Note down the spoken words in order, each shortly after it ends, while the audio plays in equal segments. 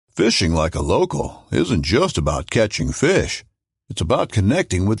Fishing like a local isn't just about catching fish. It's about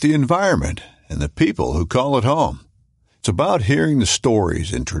connecting with the environment and the people who call it home. It's about hearing the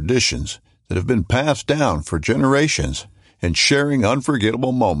stories and traditions that have been passed down for generations and sharing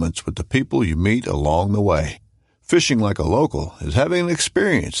unforgettable moments with the people you meet along the way. Fishing like a local is having an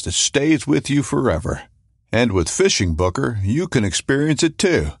experience that stays with you forever. And with Fishing Booker, you can experience it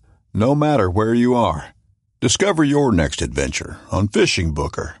too, no matter where you are. Discover your next adventure on Fishing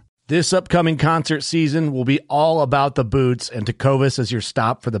Booker. This upcoming concert season will be all about the boots, and Tecovas is your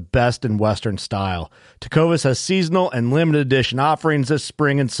stop for the best in Western style. Tecovas has seasonal and limited edition offerings this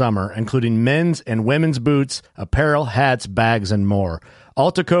spring and summer, including men's and women's boots, apparel, hats, bags, and more.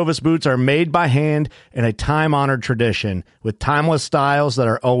 All Tecovas boots are made by hand in a time-honored tradition with timeless styles that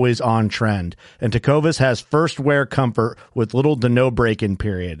are always on trend. And Tecovas has first wear comfort with little to no break-in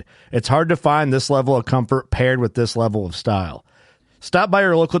period. It's hard to find this level of comfort paired with this level of style. Stop by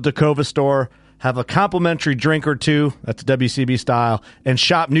your local Tecovas store, have a complimentary drink or two, that's WCB style, and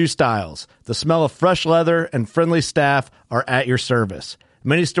shop new styles. The smell of fresh leather and friendly staff are at your service.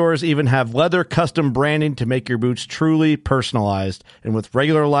 Many stores even have leather custom branding to make your boots truly personalized. And with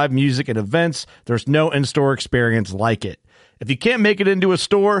regular live music and events, there's no in-store experience like it. If you can't make it into a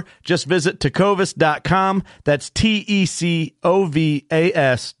store, just visit tecovas.com. That's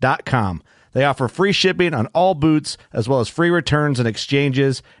TECOVAS.com. They offer free shipping on all boots, as well as free returns and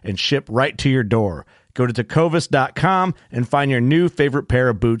exchanges, and ship right to your door. Go to tecovas.com and find your new favorite pair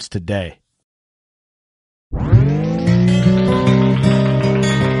of boots today.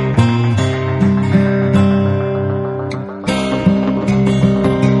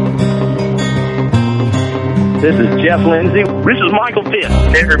 This is Jeff Lindsay. This is Michael Fitt.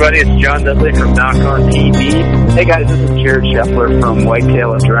 Hey everybody, it's John Dudley from Knock on TV. Hey guys, this is Jared Scheffler from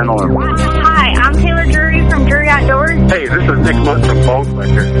Whitetail Adrenaline. Hi, I'm Taylor Drury from Drury Outdoors. Hey, this is Nick Munt from Bone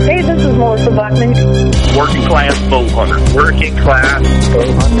Collector. Hey, this is Melissa Buckman. Working Class Bow Hunter. Working Class Bow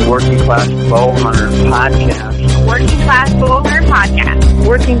Hunter. Working Class Bow Hunter Podcast. Working Class Bow Hunter Podcast.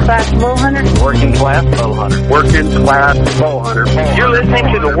 Working Class Bow Hunter. Working Class Bow Hunter. Working Class Bow Hunter. You're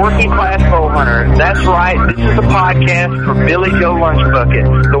listening to the Working Class Bow Hunter. That's right. This is a podcast for Billy Joe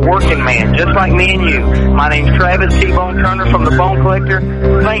Lunchbucket, the working man, just like me and you. My name's Travis T-Bone Turner from the Bone Collector.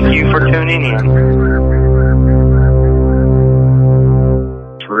 Thank you for tuning in.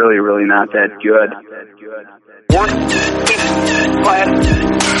 It's really, really not that good. Working Class.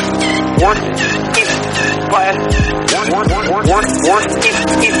 Working Class.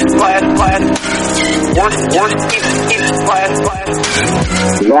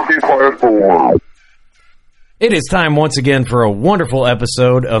 Working Class. It is time once again for a wonderful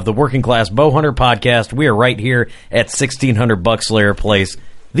episode of the Working Class Bow Hunter Podcast. We are right here at 1600 Buckslayer Place,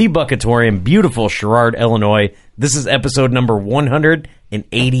 the Buckatorium, beautiful Sherrard, Illinois. This is episode number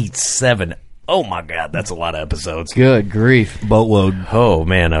 187. Oh my God, that's a lot of episodes. Good grief. Boatload. Oh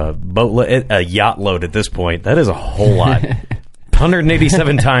man, a yacht load at this point. That is a whole lot.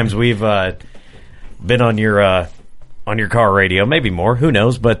 187 times we've been on your car radio, maybe more, who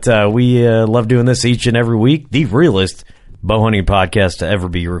knows, but we love doing this each and every week. The realest bow hunting podcast to ever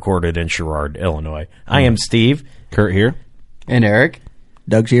be recorded in Sherrard, Illinois. I am Steve. Kurt here. And Eric.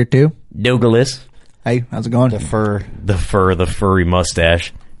 Doug's here too. Douglas. Hey, how's it going? The furry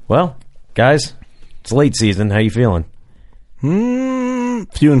mustache. Well, guys, it's late season. How you feeling?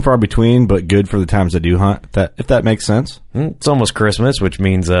 Few and far between, but good for the times I do hunt, if that makes sense. It's almost Christmas, which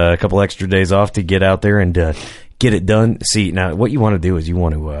means a couple extra days off to get out there and get it done. See, now what you want to do is you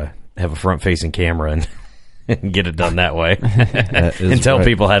want to have a front-facing camera and get it done that way. And tell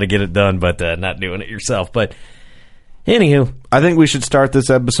people how to get it done, but not doing it yourself. But anywho, I think we should start this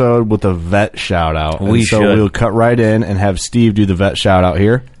episode with a vet shout-out. So we'll cut right in and have Steve do the vet shout-out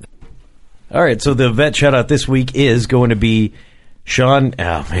here. All right, so the vet shout-out this week is going to be Sean,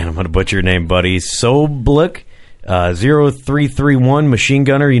 oh man, I'm going to butcher your name, buddy, Soblik, 0331, machine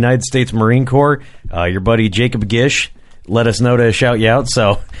gunner, United States Marine Corps. Your buddy Jacob Gish let us know to shout you out.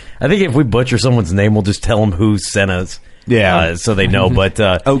 So I think if we butcher someone's name, we'll just tell them who sent us. Yeah. So they know. But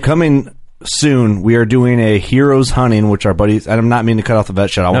coming soon, we are doing a Heroes Hunting, which our buddies, and I'm not meaning to cut off the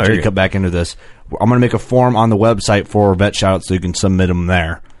vet shout. I want you to cut back into this. I'm going to make a form on the website for vet shout so you can submit them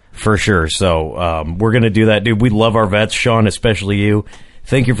there. For sure. So we're going to do that, dude. We love our vets, Sean, especially you.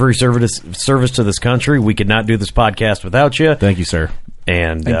 Thank you for your service to this country. We could not do this podcast without you. Thank you, sir.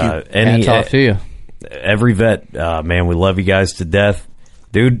 And hats off to you. Every vet, man, we love you guys to death.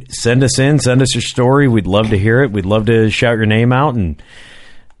 Dude, send us your story. We'd love to hear it. We'd love to shout your name out. And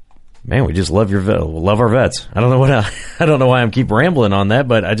Man, we just love our vets. I don't know why I'm keep rambling on that,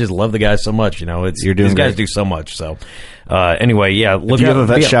 but I just love the guys so much. These guys do so much. So anyway, yeah. If you have a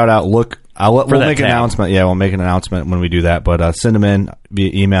vet shout out, we'll make an announcement. Yeah, we'll make an announcement when we do that. But send them in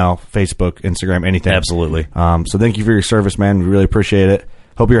via email, Facebook, Instagram, anything. Absolutely. So thank you for your service, man. We really appreciate it.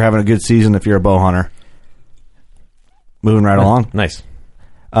 Hope you're having a good season if you're a bow hunter. Moving right along. Nice.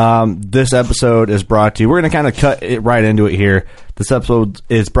 This episode is brought to you. We're going to kind of cut it right into it here. This episode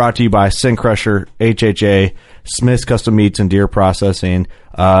is brought to you by Sin Crusher, HHA, Smith's Custom Meats and Deer Processing.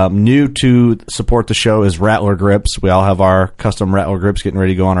 New to support the show is Rattler Grips. We all have our custom Rattler Grips getting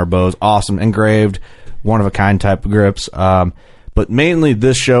ready to go on our bows. Awesome, engraved, one-of-a-kind type of grips. But mainly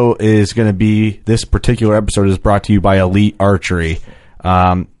this show is going to be, this particular episode is brought to you by Elite Archery.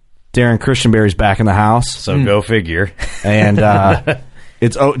 Darren Christianberry's back in the house. So go figure. And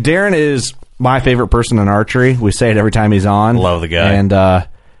Darren is my favorite person in archery. We say it every time he's on. Love the guy. And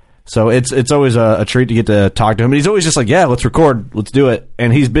so it's always a treat to get to talk to him. And he's always just like, yeah, let's record. Let's do it.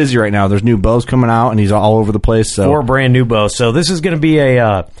 And he's busy right now. There's new bows coming out, and he's all over the place. So 4 brand new bows. So this is going to be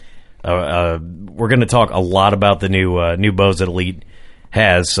we're going to talk a lot about the new bows that Elite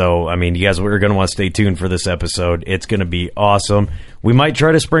has. So, I mean, you guys are going to want to stay tuned for this episode. It's going to be awesome. We might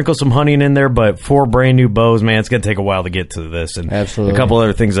try to sprinkle some hunting in there, but 4 brand new bows, man, it's going to take a while to get to this. And absolutely. A couple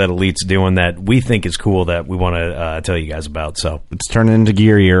other things that Elite's doing that we think is cool that we want to tell you guys about. So it's turning into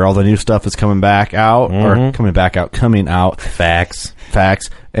gear year. All the new stuff is coming out, coming out. Facts.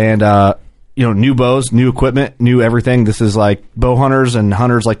 And, new bows, new equipment, new everything. This is like bow hunters and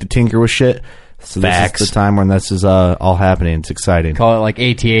hunters like to tinker with shit. So Facts. This is the time when this is all happening. It's exciting. Call it like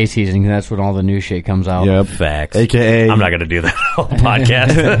ATA season, 'cause that's when all the new shit comes out. Yep. Facts. AKA... I'm not going to do that whole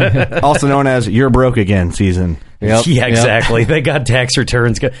podcast. Also known as You're Broke Again season. Yep. Yeah, exactly. They got tax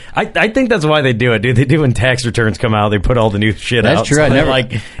returns. I think that's why they do it, dude. They do when tax returns come out, they put all the new shit out. That's true.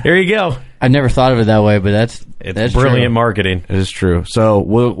 So here you go. I never thought of it that way, but that's brilliant true. marketing. It is true. So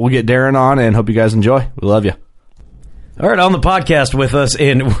we'll get Darren on and hope you guys enjoy. We love you. All right, on the podcast with us,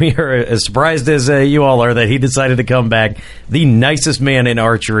 and we are as surprised as you all are that he decided to come back, the nicest man in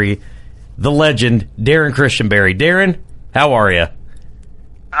archery, the legend, Darren Christianberry. Darren, how are you?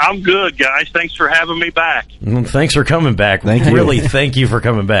 I'm good, guys. Thanks for having me back. Well, thanks for coming back. Thank you. Really, thank you for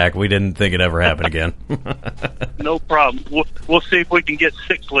coming back. We didn't think it'd ever happen again. No problem. We'll see if we can get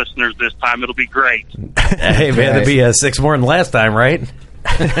 6 listeners this time. It'll be great. Hey, man, it'd be 6 more than last time, right?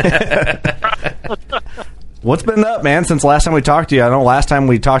 What's been up, man, since last time we talked to you? I know last time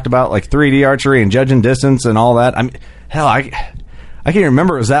we talked about like 3D archery and judging distance and all that. I mean, hell, I can't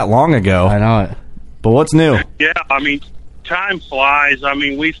remember it was that long ago. I know it. But what's new? Yeah, I mean, time flies. I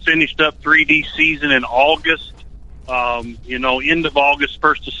mean, we finished up 3D season in August. End of August,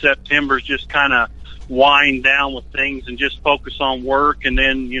 1st of September is just kind of wind down with things and just focus on work. And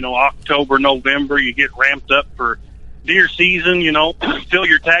then, October, November, you get ramped up for deer season, fill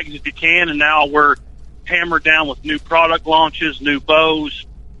your tags if you can. And now we're hammered down with new product launches, new bows,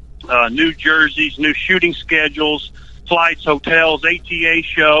 new jerseys, new shooting schedules, flights, hotels, ATA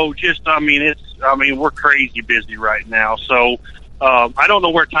show. We're crazy busy right now. So I don't know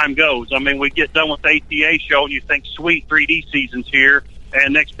where time goes. I mean, we get done with the ATA show and you think, sweet, 3D season's here.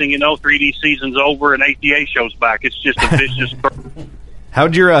 And next thing you know, 3D season's over and ATA show's back. It's just a vicious circle.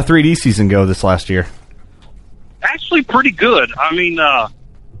 How'd your 3D season go this last year? Actually, pretty good. I mean,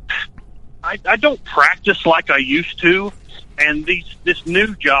 I don't practice like I used to, and this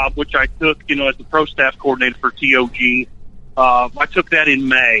new job, which I took, as the pro staff coordinator for TOG, I took that in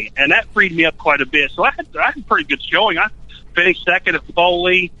May, and that freed me up quite a bit. So I had a pretty good showing. I finished 2nd at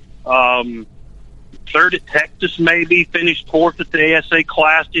Foley, 3rd at Texas maybe, finished 4th at the ASA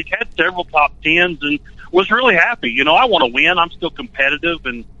Classic, had several top 10s, and was really happy. I want to win. I'm still competitive,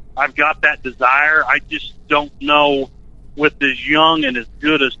 and I've got that desire. I just don't know, with as young and as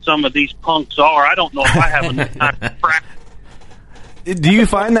good as some of these punks are, I don't know if I have enough time to practice. Do you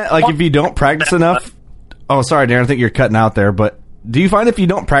find that, like, if you don't practice enough... Oh, sorry, Darren, I think you're cutting out there, but do you find if you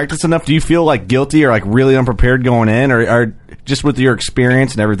don't practice enough, do you feel, like, guilty or, like, really unprepared going in? Or just with your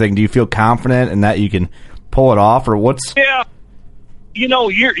experience and everything, do you feel confident in that you can pull it off, or what's... Yeah.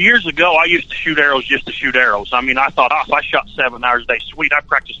 Years ago, I used to shoot arrows just to shoot arrows. I mean, I thought, if I shot 7 hours a day, sweet, I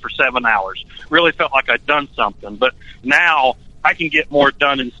practiced for 7 hours. Really felt like I'd done something. But now I can get more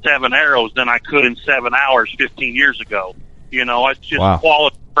done in 7 arrows than I could in 7 hours 15 years ago. It's just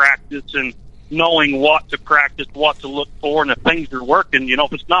quality practice and knowing what to practice, what to look for, and if things are working,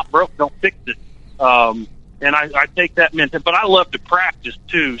 if it's not broke, don't fix it. And I take that mentality. But I love to practice,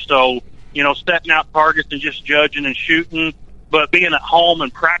 too. So, setting out targets and just judging and shooting. But being at home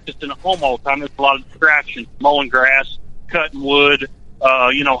and practicing at home all the time, there's a lot of distractions, mowing grass, cutting wood,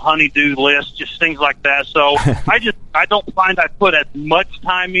 honeydew lists, just things like that. So I don't find I put as much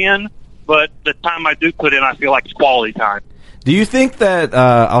time in, but the time I do put in, I feel like it's quality time. Do you think that,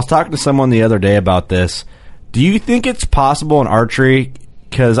 I was talking to someone the other day about this, do you think it's possible in archery,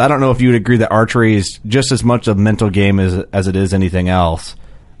 because I don't know if you would agree that archery is just as much a mental game as it is anything else.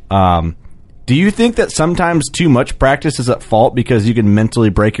 Do you think that sometimes too much practice is at fault because you can mentally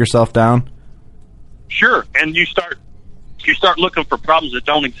break yourself down? Sure, and you start looking for problems that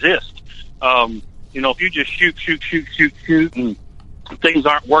don't exist. If you just shoot, and things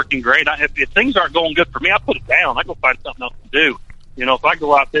aren't working great, if things aren't going good for me, I put it down. I go find something else to do. If I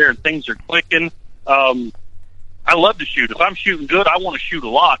go out there and things are clicking, I love to shoot. If I'm shooting good, I want to shoot a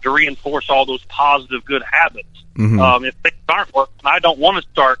lot to reinforce all those positive, good habits. Mm-hmm. If things aren't working, I don't want to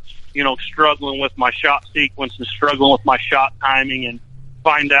start, struggling with my shot sequence and struggling with my shot timing and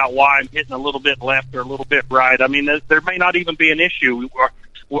find out why I'm hitting a little bit left or a little bit right. I mean, there may not even be an issue.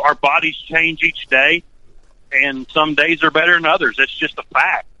 Our bodies change each day, and some days are better than others. It's just a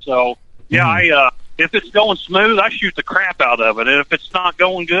fact. So, yeah, if it's going smooth, I shoot the crap out of it. And if it's not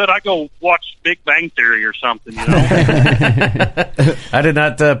going good, I go watch Big Bang Theory or something, I did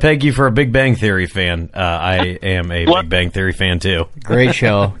not peg you for a Big Bang Theory fan. I am a Big Bang Theory fan, too. Great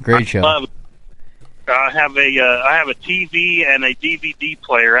show. Great show. I have a TV and a DVD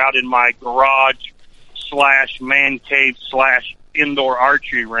player out in my garage / man cave / indoor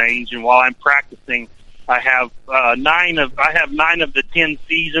archery range, and while I'm practicing, I have 9 of the 10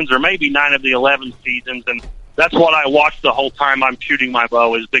 seasons, or maybe 9 of the 11 seasons, and that's what I watch the whole time I'm shooting my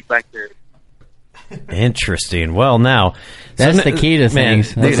bow is Big Bang Theory. Interesting. Well, now that's the key to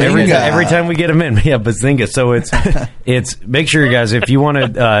things. Every time we get them in, Bazinga. So it's make sure you guys, if you want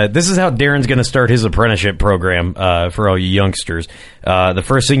to. This is how Darren's going to start his apprenticeship program for all you youngsters. The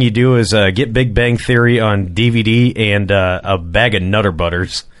first thing you do is get Big Bang Theory on DVD and a bag of Nutter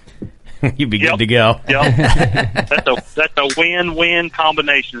Butters. You'd be good to go. Yep. That's a win-win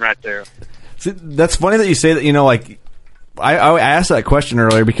combination right there. See, that's funny that you say that. I asked that question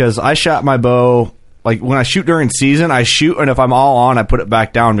earlier because I shot my bow. Like, when I shoot during season, I shoot, and if I'm all on, I put it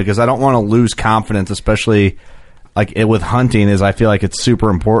back down because I don't want to lose confidence, especially with hunting, is I feel like it's super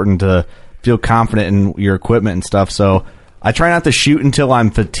important to feel confident in your equipment and stuff. So I try not to shoot until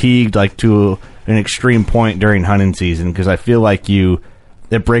I'm fatigued, to an extreme point during hunting season, because I feel like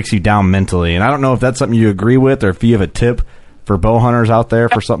it breaks you down mentally. And I don't know if that's something you agree with, or if you have a tip for bow hunters out there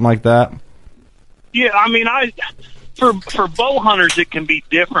for something like that. Yeah, I mean, For bow hunters, it can be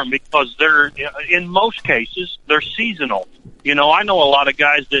different because in most cases, they're seasonal. I know a lot of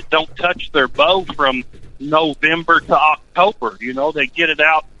guys that don't touch their bow from November to October. They get it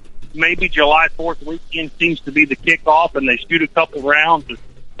out. Maybe July 4th weekend seems to be the kickoff, and they shoot a couple rounds and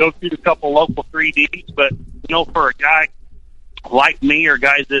go shoot a couple local 3Ds. But, for a guy like me or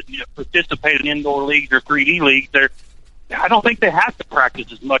guys that participate in indoor leagues or 3D leagues, I don't think they have to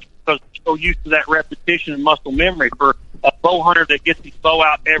practice as much because they're so used to that repetition and muscle memory. For a bow hunter that gets his bow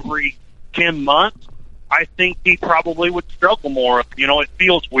out every 10 months, I think he probably would struggle more. It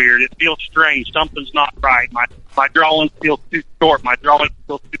feels weird. It feels strange. Something's not right. My drawing feels too short. My drawing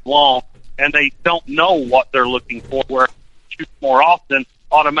feels too long. And they don't know what they're looking for, where shoots more often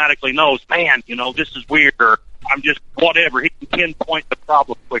automatically knows, man, this is weird, or I'm just whatever. He can pinpoint the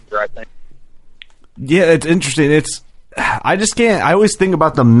problem quicker, I think. Yeah, it's interesting. I just can't. I always think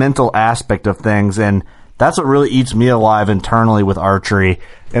about the mental aspect of things, and that's what really eats me alive internally with archery.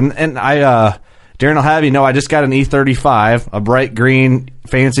 And I, Darren will have you know, I just got an E35, a bright green,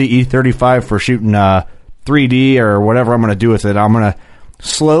 fancy E35 for shooting 3D or whatever I'm going to do with it. I'm going to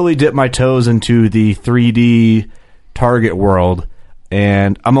slowly dip my toes into the 3D target world,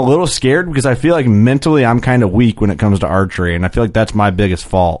 and I'm a little scared because I feel like mentally I'm kind of weak when it comes to archery, and I feel like that's my biggest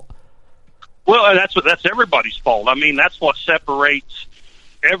fault. Well, that's everybody's fault. I mean, that's what separates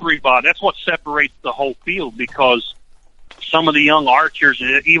everybody. That's what separates the whole field, because some of the young archers,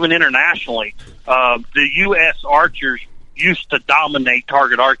 even internationally, the U.S. archers used to dominate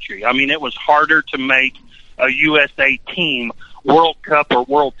target archery. I mean, it was harder to make a USA team, World Cup or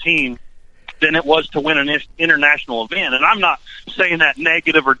World Team, than it was to win an international event. And I'm not saying that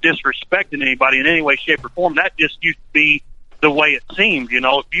negative or disrespecting anybody in any way, shape, or form. That just used to be the way it seemed.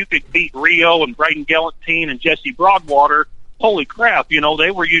 If you could beat Rio and Braden Gelantine and Jesse Broadwater, holy crap, they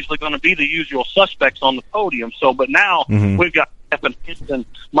were usually going to be the usual suspects on the podium. So, but now we've got Stephen Hinton,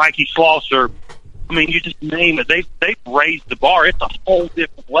 Mikey Schlosser. I mean, you just name it. They've raised the bar. It's a whole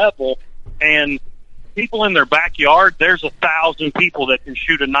different level. And people in their backyard, there's 1,000 people that can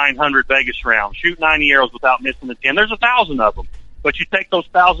shoot a 900 Vegas round, shoot 90 arrows without missing a 10. There's 1,000 of them. But you take those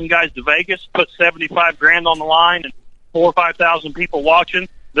 1,000 guys to Vegas, put $75,000 on the line, and 4,000 or 5,000 people watching,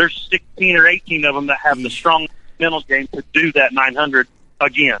 there's 16 or 18 of them that have the strong mental game to do that 900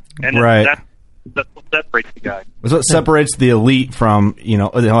 again. And that's what separates the guy. That's what separates the elite from,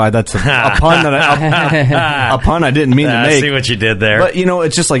 that's a pun a pun I didn't mean to make. I see what you did there. But,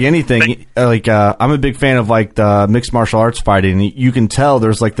 it's just like anything. I'm a big fan of, the mixed martial arts fighting. You can tell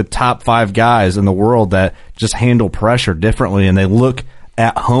there's, the top 5 guys in the world that just handle pressure differently, and they look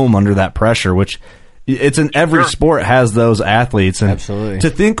at home under that pressure, which it's in every sport has those athletes. And absolutely.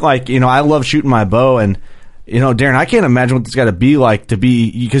 To think, I love shooting my bow, and Darren, I can't imagine what it's got to be like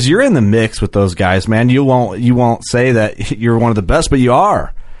because you're in the mix with those guys, man. You won't say that you're one of the best, but you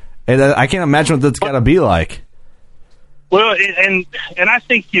are, and I can't imagine what that's got to be like. Well, and I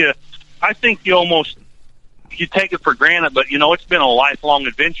think you almost take it for granted, but it's been a lifelong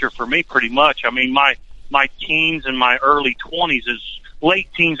adventure for me, pretty much. I mean, my teens and my late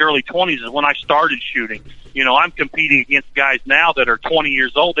teens, early 20s is when I started shooting. I'm competing against guys now that are 20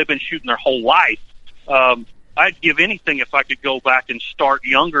 years old. They've been shooting their whole life. I'd give anything if I could go back and start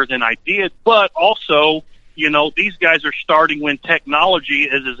younger than I did. But also, these guys are starting when technology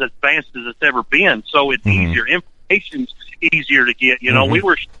is as advanced as it's ever been. So it's easier. Information's easier to get. We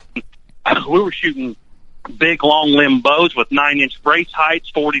were shooting big, long limb bows with 9-inch brace heights,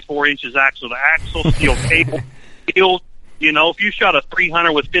 44 inches axle to axle, steel cable, steel. If you shot a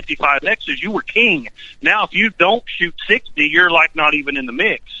 300 with 55 X's, you were king. Now, if you don't shoot 60, you're not even in the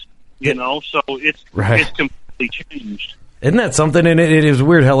mix. So it's completely changed. Isn't that something? And it is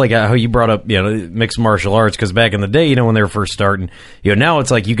weird how you brought up mixed martial arts, because back in the day, when they were first starting, now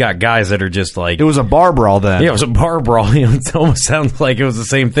it's like you got guys that are just like, it was a bar brawl then. Yeah, it was a bar brawl. It almost sounds like it was the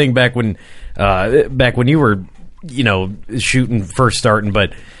same thing back when you were shooting first starting.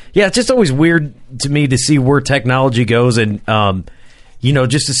 But yeah, it's just always weird to me to see where technology goes, and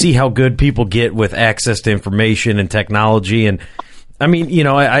just to see how good people get with access to information and technology. And I mean,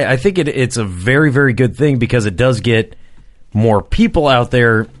 I think it's a very, very good thing, because it does get more people out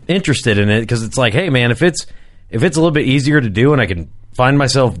there interested in it, because it's like, hey, man, if it's a little bit easier to do and I can find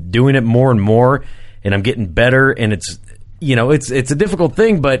myself doing it more and more and I'm getting better, and it's a difficult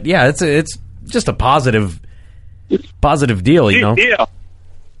thing, but yeah, it's just a positive deal, Yeah.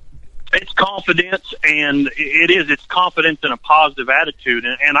 It's confidence, and it's confidence and a positive attitude.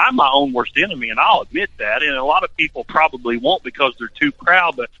 And I'm my own worst enemy, and I'll admit that. And a lot of people probably won't because they're too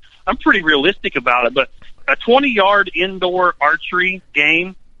proud, but I'm pretty realistic about it. But a 20-yard indoor archery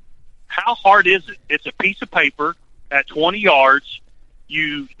game, how hard is it? It's a piece of paper at 20 yards.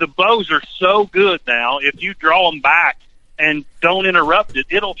 The bows are so good now, if you draw them back and don't interrupt it,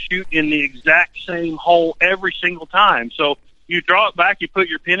 it'll shoot in the exact same hole every single time. So you draw it back, you put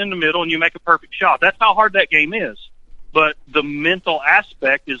your pin in the middle, and you make a perfect shot. That's how hard that game is. But the mental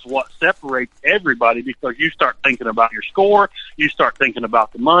aspect is what separates everybody, because you start thinking about your score, you start thinking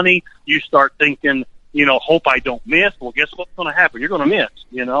about the money, you start thinking, hope I don't miss. Well, guess what's going to happen? You're going to miss,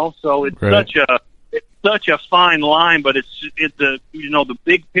 So it's such a fine line, but the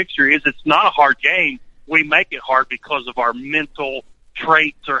big picture is it's not a hard game. We make it hard because of our mental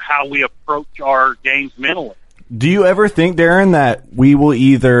traits or how we approach our games mentally. Do you ever think, Darren, that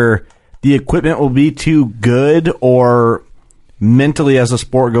the equipment will be too good, or mentally as the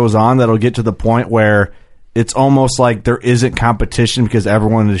sport goes on, that'll get to the point where it's almost like there isn't competition because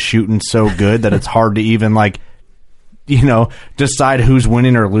everyone is shooting so good that it's hard to even decide who's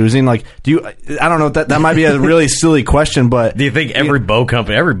winning or losing? I don't know, that might be a really silly question, but do you think every bow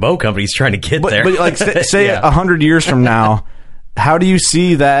company is trying to get there? But say 100 years from now, how do you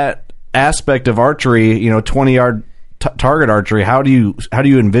see that aspect of archery, 20-yard target archery? How do you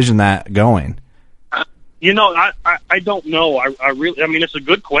envision that going? I don't know. I mean, it's a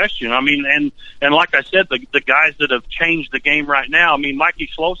good question. I mean, and like I said, the guys that have changed the game right now, I mean, Mikey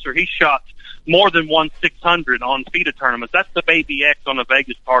Schlosser, he shot more than 600 on FIDA tournaments. That's the baby X on a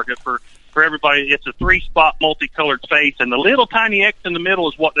Vegas target for everybody. It's a 3-spot multicolored face, and the little tiny X in the middle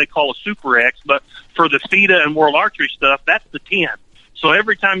is what they call a super X, but for the FIDA and World Archery stuff, that's the 10. So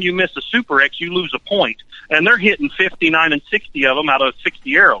every time you miss a Super X, you lose a point. And they're hitting 59 and 60 of them out of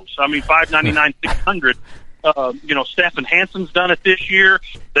 60 arrows. I mean, 599, 600. Stephen Hansen's done it this year.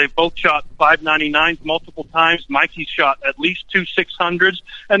 They've both shot 599s multiple times. Mikey's shot at least 2 600s.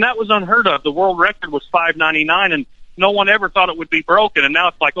 And that was unheard of. The world record was 599, and no one ever thought it would be broken. And now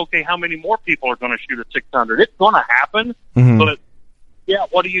it's like, okay, how many more people are going to shoot a 600? It's going to happen. Mm-hmm. But, yeah,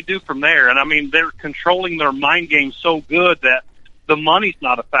 what do you do from there? And, I mean, they're controlling their mind game so good that the money's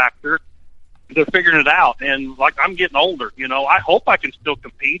not a factor. They're figuring it out. And, I'm getting older. I hope I can still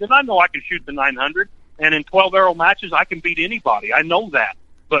compete, and I know I can shoot the 900. And in 12-arrow matches, I can beat anybody. I know that.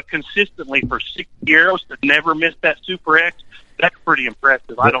 but consistently for 6 years to never miss that Super X, that's pretty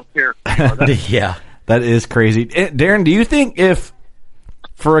impressive. I don't care. Yeah. That is crazy. Darren, do you think if,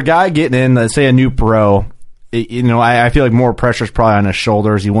 for a guy getting in, let's say a new pro, I feel like more pressure is probably on his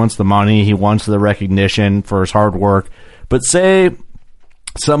shoulders. He wants the money. He wants the recognition for his hard work. But say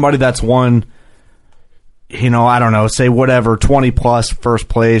somebody that's won, I don't know, say whatever, 20-plus first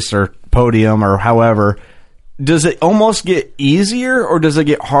place or podium or however, does it almost get easier or does it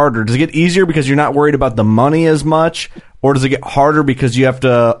get harder? Does it get easier because you're not worried about the money as much, or does it get harder because you have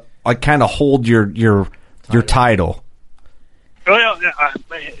to kind of hold your title? Well, yes.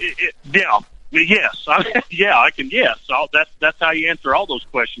 I can. Yes, that's how you answer all those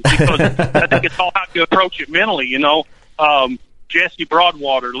questions, because I think it's all how you approach it mentally. Jesse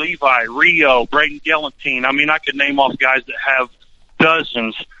Broadwater, Levi, Rio, Braden Gelantine. I mean, I could name off guys that have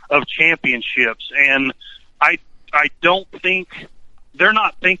dozens of championships, and I don't think they're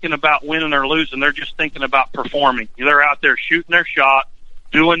not thinking about winning or losing. They're just thinking about performing. They're out there shooting their shot,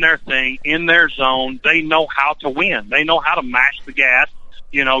 doing their thing in their zone. They know how to win. They know how to mash the gas.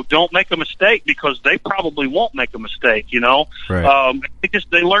 Don't make a mistake, because they probably won't make a mistake. Right.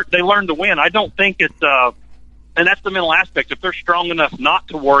 They learn to win. I don't think it's and that's the mental aspect. If they're strong enough not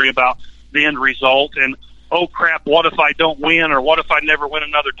to worry about the end result and, oh crap, what if I don't win, or what if I never win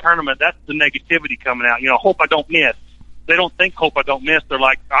another tournament? That's the negativity coming out. Hope I don't miss. They don't think hope I don't miss. They're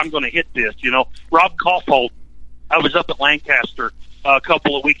like, I'm going to hit this. Rob Kaufhold, I was up at Lancaster a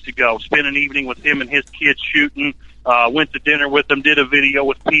couple of weeks ago, spent an evening with him and his kids shooting, went to dinner with them, did a video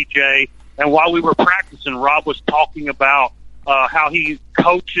with PJ, and while we were practicing, Rob was talking about how he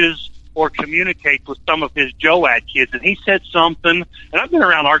coaches or communicates with some of his JOAD kids, and he said something, and I've been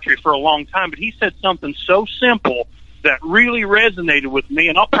around archery for a long time, but he said something so simple that really resonated with me,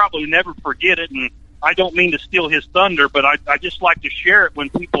 and I'll probably never forget it, and I don't mean to steal his thunder, but I just like to share it when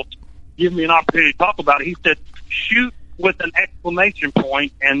people give me an opportunity to talk about it. He said, shoot with an exclamation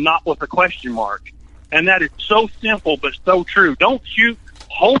point and not with a question mark. And that is so simple but so true. Don't shoot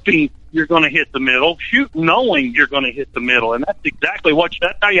hoping you're going to hit the middle. Shoot knowing you're going to hit the middle. And that's exactly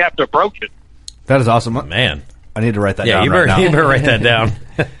that's how you have to approach it. That is awesome. Man. I need to write that down. You better write that down.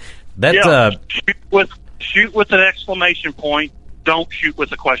 Shoot with an exclamation point. Don't shoot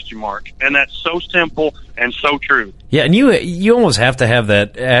with a question mark. And that's so simple and so true. Yeah, and you almost have to have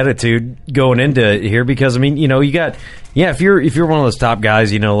that attitude going into here, because you got if you're one of those top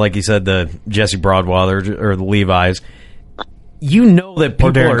guys, like you said, the Jesse Broadwater or the Levi's, that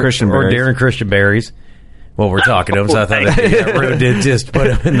people Darren Christian Berries. Well, we're talking to him, so I thought it'd be rude to just put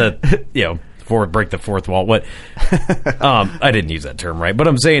him in the break the fourth wall. What? I didn't use that term right, but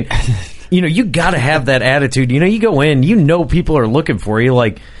I'm saying, you got to have that attitude. You go in, people are looking for you.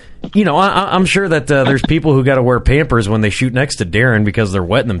 Like, I'm sure that there's people who got to wear Pampers when they shoot next to Darren because they're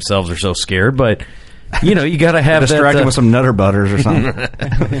wetting themselves or so scared. But you got to have distract him with some Nutter Butters or something.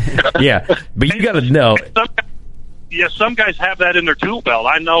 Yeah, but you got to know. Some guys have that in their tool belt.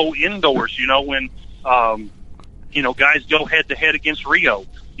 I know indoors, when guys go head to head against Rio.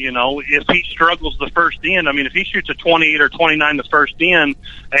 If he struggles the first end, if he shoots a 28 or 29 the first end,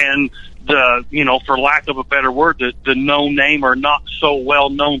 and for lack of a better word, the no-name or not so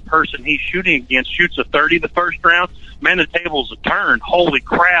well-known person he's shooting against shoots a 30 the first round, man, the tables are turned. Holy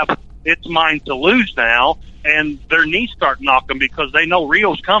crap, it's mine to lose now, and their knees start knocking because they know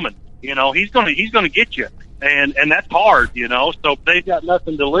Rio's coming. He's gonna get you. And that's hard, so they've got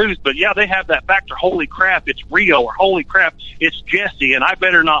nothing to lose. But, they have that factor, holy crap, it's Rio, or holy crap, it's Jesse, and I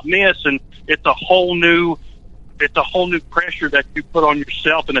better not miss. And it's a whole new pressure that you put on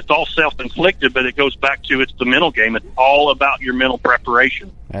yourself, and it's all self-inflicted, but it goes back to it's the mental game. It's all about your mental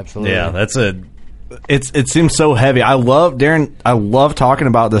preparation. Absolutely. Yeah, it seems so heavy. I love talking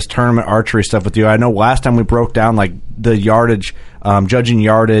about this tournament archery stuff with you. I know last time we broke down, like, the yardage, judging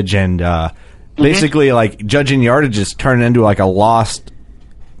yardage, and basically, like, judging yardage is turning into like a lost,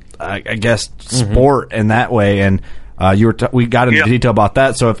 I guess, sport in that way. And we got into detail about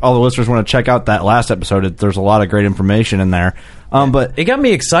that. So if all the listeners want to check out that last episode, there's a lot of great information in there. But it got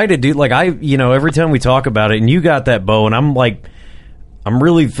me excited, dude. Like every time we talk about it, and you got that bow, and I'm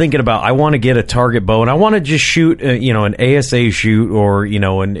really thinking about, I want to get a target bow, and I want to just shoot, an ASA shoot, or,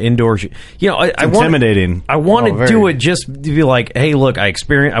 an indoor shoot. It's intimidating. I want to do it just to be like, hey, look, I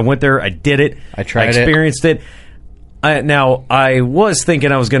went there, I did it. I tried it. I experienced it. Now, I was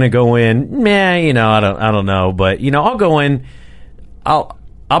thinking I was going to go in, I don't know, but, I'll go in, I'll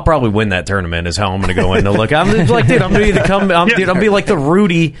probably win that tournament is how I'm going to go in. Look, I'm like, dude, I'm going to I'll be like the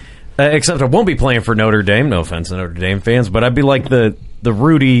Rudy, except I won't be playing for Notre Dame. No offense to Notre Dame fans, but I'd be like the the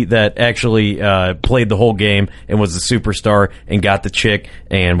Rudy that actually played the whole game and was the superstar and got the chick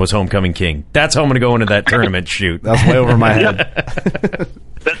and was homecoming king. That's how I'm going to go into that tournament shoot. That's way over my head.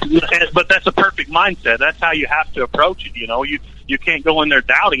 But that's a perfect mindset. That's how you have to approach it. You can't go in there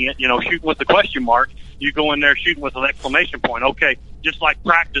doubting it. Shooting with the question mark. You go in there shooting with an exclamation point. Okay, just like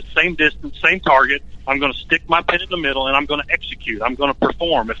practice, same distance, same target. I'm going to stick my pin in the middle, and I'm going to execute. I'm going to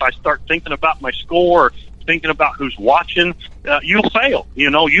perform. If I start thinking about my score or thinking about who's watching, you'll fail.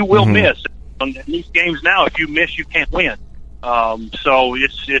 You will miss. In these games now, if you miss, you can't win. So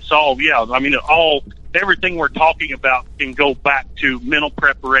it's all, everything we're talking about can go back to mental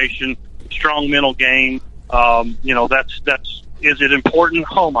preparation, strong mental game. Is it important?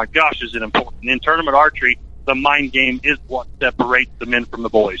 Oh my gosh, is it important? In tournament archery, the mind game is what separates the men from the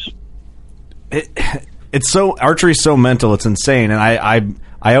boys. Archery is so mental, it's insane. And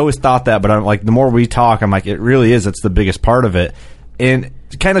I always thought that, but I'm like, the more we talk, I'm like, it really is. It's the biggest part of it. And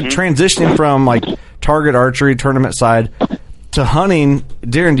kind of transitioning from like target archery tournament side to hunting,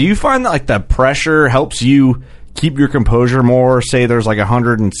 Darren, do you find that like the pressure helps you keep your composure more? Say there's like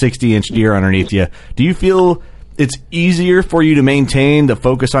 160-inch deer underneath you. Do you feel it's easier for you to maintain the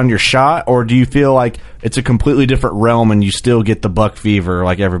focus on your shot, or do you feel like it's a completely different realm and you still get the buck fever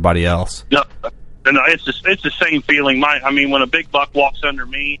like everybody else? No, it's the same feeling. When a big buck walks under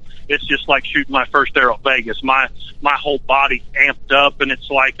me, it's just like shooting my first arrow at Vegas. My whole body's amped up, and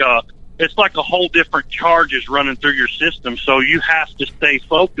it's like a whole different charge is running through your system. So you have to stay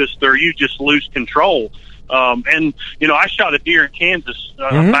focused, or you just lose control. I shot a deer in Kansas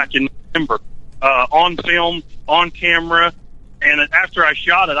back in November, on film, on camera, and after I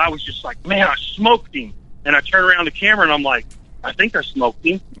shot it, I was just like, man, I smoked him. And I turned around the camera, and I'm like, I think I smoked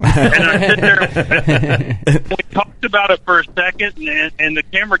him. And I sit there, and we talked about it for a second, and the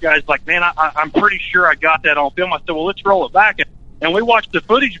camera guy's like, man, I'm pretty sure I got that on film. I said, well, let's roll it back. And we watched the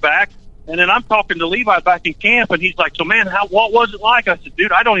footage back, and then I'm talking to Levi back in camp, and he's like, so, man, what was it like? I said,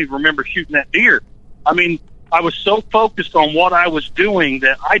 dude, I don't even remember shooting that deer. I was so focused on what I was doing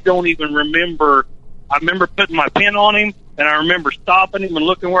that I don't even remember. I remember putting my pin on him, and I remember stopping him and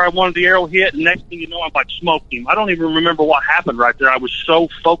looking where I wanted the arrow hit, and next thing you know, I'm like smoking him. I don't even remember what happened right there. I was so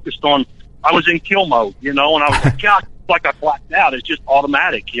focused on, I was in kill mode, and I was like, God, it's like I blacked out. It's just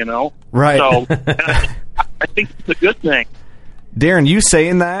automatic, Right. So I think it's a good thing. Darren, you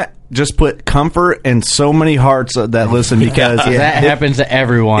saying that just put comfort in so many hearts that listen, because that happens to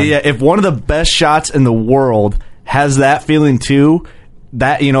everyone. Yeah, if one of the best shots in the world has that feeling too,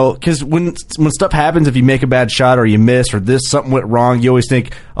 that, because when stuff happens, if you make a bad shot or you miss or something went wrong, you always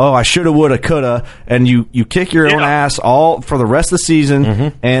think, oh, I shoulda, woulda, coulda, and you kick your own ass all for the rest of the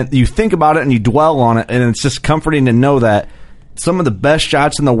season, and you think about it and you dwell on it, and it's just comforting to know that some of the best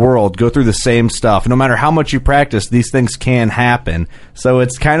shots in the world go through the same stuff. No matter how much you practice, these things can happen. So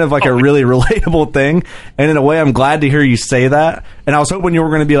it's kind of like a really relatable thing. And in a way, I'm glad to hear you say that. And I was hoping you were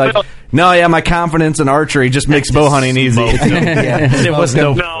going to be like, no, yeah, my confidence in archery just makes bow hunting easy. It was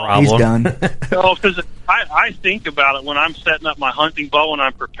no problem. He's done. No, because I think about it when I'm setting up my hunting bow and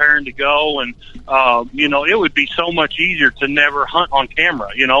I'm preparing to go, and it would be so much easier to never hunt on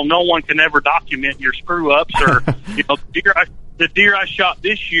camera. No one can ever document your screw ups or the deer I shot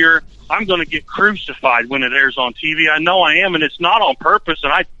this year. I'm going to get crucified when it airs on TV. I know I am, and it's not on purpose.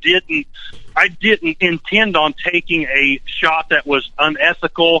 And I didn't intend on taking a shot that was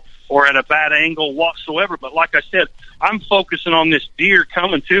unethical or at a bad angle whatsoever. But like I said, I'm focusing on this deer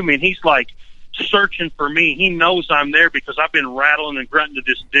coming to me, and he's like searching for me. He knows I'm there because I've been rattling and grunting to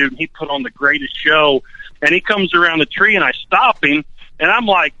this dude, and he put on the greatest show. And he comes around the tree, and I stop him, and I'm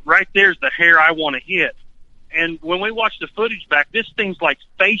like, right there's the hair I want to hit. And when we watch the footage back, this thing's like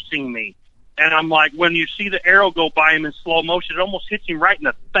facing me. And I'm like, when you see the arrow go by him in slow motion, it almost hits him right in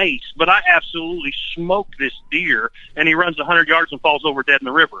the face. But I absolutely smoked this deer, and he runs 100 yards and falls over dead in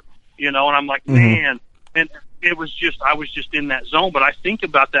the river. And I'm like, man. And I was just in that zone. But I think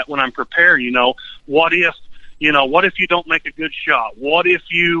about that when I'm preparing, what if you don't make a good shot? What if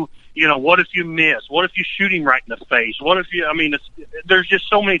you miss? What if you shoot him right in the face? What if there's just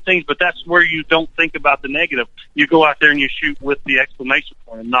so many things, but that's where you don't think about the negative. You go out there and you shoot with the exclamation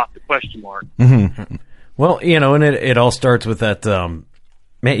point and not the question mark. Mm-hmm. Well, and it all starts with that,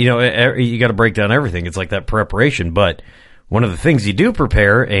 you got to break down everything. It's like that preparation, but one of the things you do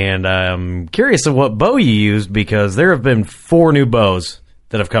prepare, and I'm curious of what bow you used, because there have been 4 new bows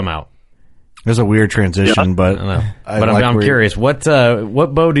that have come out. There's a weird transition, but I'm curious. What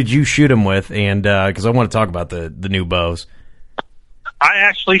bow did you shoot him with? And because I want to talk about the new bows. I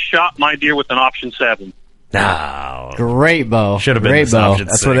actually shot my deer with an option 7. Great bow. Should have been great bow. Option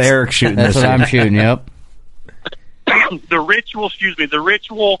That's 6. what Eric's shooting. That's what I'm shooting. Yep. the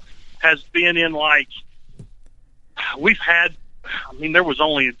Ritual has been in, like, we've had, I mean, there was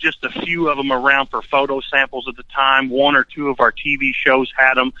only just a few of them around for photo samples at the time. One or two of our TV shows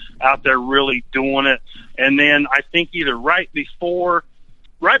had them out there really doing it. And then I think either right before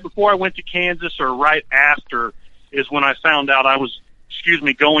I went to Kansas or right after is when I found out I was,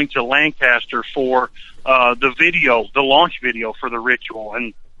 going to Lancaster for the launch video for the Ritual.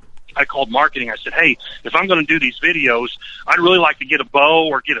 And I called marketing. I said, hey, if I'm going to do these videos, I'd really like to get a bow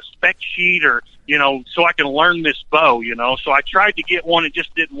or get a spec sheet or, so I can learn this bow, So I tried to get one. It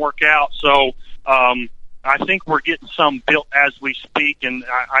just didn't work out. So I think we're getting some built as we speak. And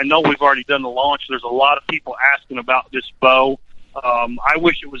I know we've already done the launch. There's a lot of people asking about this bow. I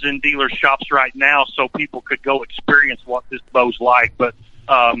wish it was in dealer shops right now so people could go experience what this bow's like. But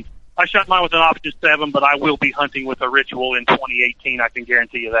I shot mine with an Option 7, but I will be hunting with a Ritual in 2018. I can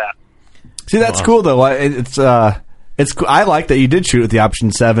guarantee you that. See, that's cool though. It's cool. I like that you did shoot with the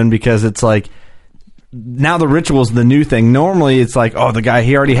Option 7 because it's like now the Ritual's the new thing. Normally it's like, oh, the guy,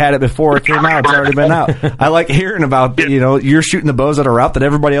 he already had it before it came out. It's already been out. I like hearing about, you're shooting the bows that are out that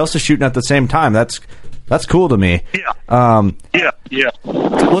everybody else is shooting at the same time. That's cool to me. Yeah. Yeah.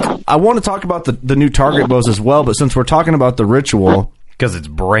 I want to talk about the new Target bows as well, but since we're talking about the Ritual, because it's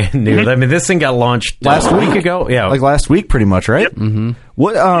brand new. I mean, this thing got launched last week ago. Yeah, like last week, pretty much, right? Yep. Mm-hmm.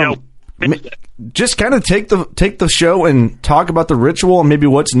 What? Just kind of take the show and talk about the Ritual and maybe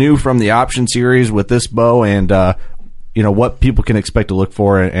what's new from the Option series with this bow, and what people can expect to look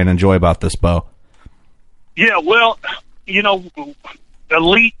for and enjoy about this bow. Yeah, well,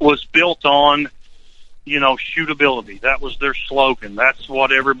 Elite was built on shootability. That was their slogan. That's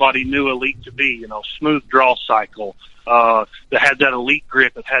what everybody knew Elite to be, smooth draw cycle. That had that Elite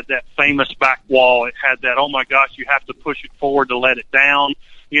grip. It had that famous back wall. It had that, oh my gosh, you have to push it forward to let it down.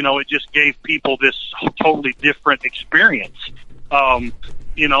 It just gave people this totally different experience.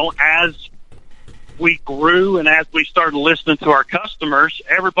 As we grew and as we started listening to our customers,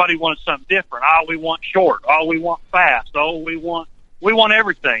 everybody wanted something different. Oh, we want short. Oh, we want fast. Oh, we want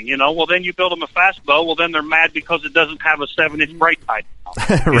everything, Well, then you build them a fast bow. Well, then they're mad because it doesn't have a 7-inch brake height.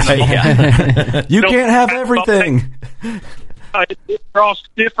 Right. Yeah. You can't have everything. It draws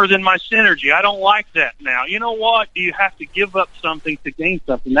stiffer than my Synergy. I don't like that now. You know what? You have to give up something to gain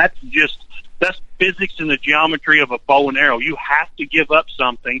something. That's physics and the geometry of a bow and arrow. You have to give up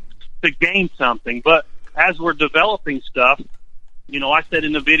something to gain something. But as we're developing stuff, I said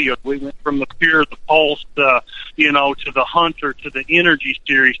in the video, we went from the Pure, the Pulse, to the Hunter, to the Energy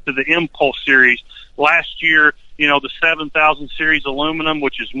series, to the Impulse series. Last year, the 7000 series aluminum,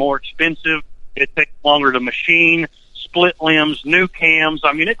 which is more expensive. It takes longer to machine, split limbs, new cams.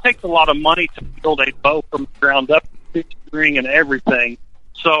 I mean, it takes a lot of money to build a bow from the ground up, fixed string and everything.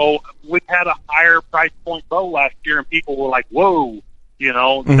 So we had a higher price point bow last year, and people were like, whoa,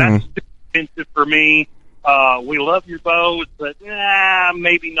 that's too expensive for me. We love your bows, but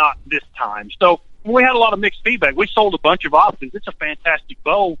maybe not this time. So we had a lot of mixed feedback. We sold a bunch of options. It's a fantastic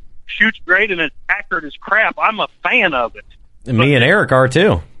bow, shoots great, and it's accurate as crap. I'm a fan of it. And me and Eric are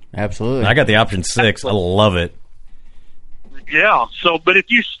too. Absolutely. I got the Option 6. I love it. Yeah. So, but if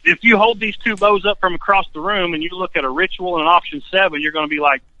you hold these two bows up from across the room and you look at a Ritual and an Option 7, you're going to be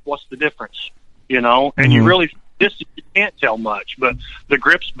like, what's the difference? And you really, you can't tell much, but the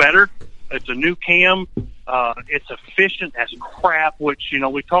grip's better. It's a new cam. It's efficient as crap, which,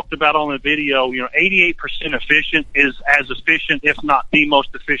 we talked about on the video. 88% efficient is as efficient, if not the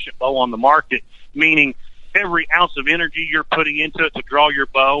most efficient bow on the market, meaning every ounce of energy you're putting into it to draw your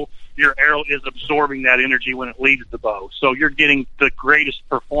bow, your arrow is absorbing that energy when it leaves the bow. So you're getting the greatest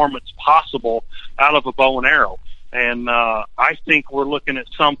performance possible out of a bow and arrow. And I think we're looking at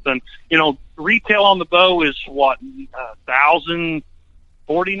something, retail on the bow is what,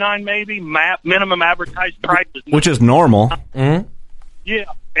 $1,049 maybe, minimum advertised price. Which is normal. Mm-hmm. Yeah,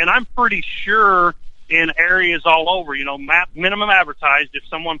 and I'm pretty sure in areas all over, minimum advertised, if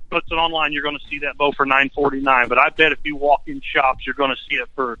someone puts it online, you're going to see that bow for $949. But I bet if you walk in shops, you're going to see it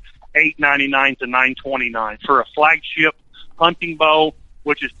for $899 to $929 for a flagship hunting bow,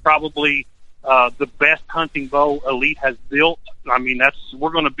 which is probably the best hunting bow Elite has built. I mean,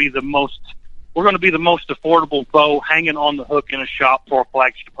 we're going to be the most affordable bow hanging on the hook in a shop for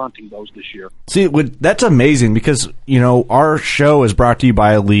flagship hunting bows this year. See, that's amazing because our show is brought to you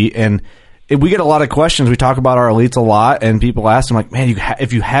by Elite, and we get a lot of questions. We talk about our Elites a lot, and people ask them like, "Man,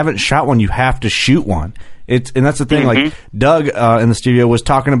 if you haven't shot one, you have to shoot one." And that's the thing. Mm-hmm. Like Doug in the studio was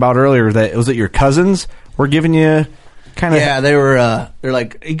talking about earlier that was it your cousins were giving you kind of they're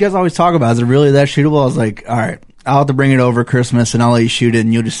like, you guys always talk about, is it really that shootable? I was like, all right, I'll have to bring it over Christmas and I'll let you shoot it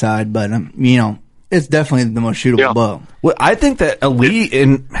and you'll decide. But It's definitely the most shootable bow. Well, I think that Elite,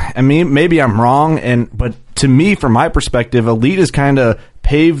 and I mean, maybe I'm wrong, but to me, from my perspective, Elite has kind of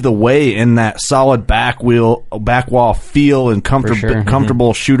paved the way in that solid back wall feel and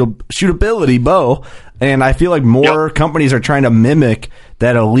comfortable shootability bow. And I feel like more companies are trying to mimic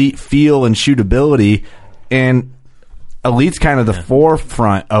that Elite feel and shootability, and Elite's kind of the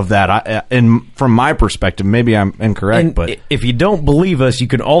forefront of that. And from my perspective, maybe I'm incorrect, but if you don't believe us, you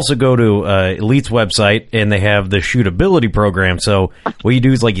can also go to Elite's website, and they have the shootability program. So what you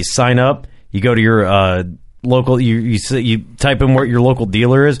do is, like, you sign up, you go to your local, you type in where your local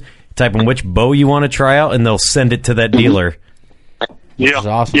dealer is, type in which bow you want to try out, and they'll send it to that dealer. Yeah,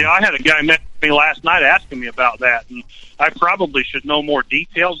 awesome. Yeah, I had a guy message me last night asking me about that, and I probably should know more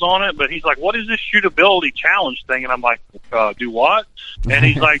details on it, but he's like, what is this shootability challenge thing? And I'm like, do what? And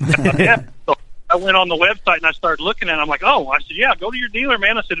he's like, yeah. So I went on the website and I started looking at it. I'm like, oh, I said, yeah, go to your dealer,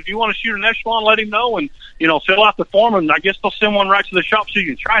 man. I said, if you want to shoot an echelon, let him know, and, you know, fill out the form, and I guess they'll send one right to the shop so you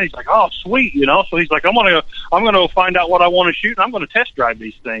can try it. He's like, oh, sweet, you know. So he's like, I'm gonna find out what I want to shoot, and I'm going to test drive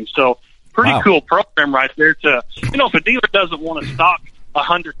these things. So pretty cool program right there to, you know, if a dealer doesn't want to stock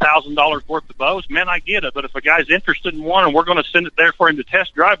 $100,000 worth of bows, man, I get it. But if a guy's interested in one and we're going to send it there for him to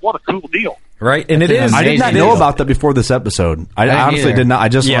test drive, what a cool deal. Right, and it is. I did not know about that before this episode. I honestly did not. I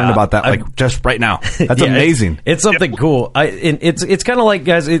just learned about that like just right now. That's amazing. It's something cool. It's kind of like,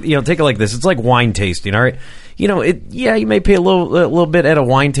 guys, you know, take it like this. It's like wine tasting. All right, you know, you may pay a little bit at a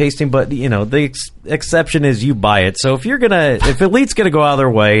wine tasting, but you know the exception is you buy it. So if Elite's gonna go out of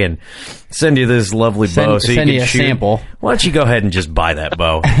their way and send you this lovely bow, so you can shoot, a sample, why don't you go ahead and just buy that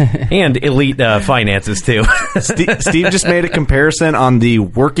bow and Elite finances too. Steve just made a comparison on the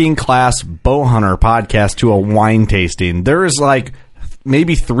Working Class Bow Hunter podcast to a wine tasting. There is like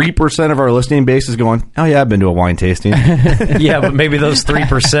maybe 3% of our listening base is going, oh yeah, I've been to a wine tasting. Yeah, but maybe those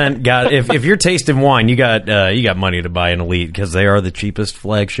 3% got, if you're tasting wine, you got money to buy an Elite, because they are the cheapest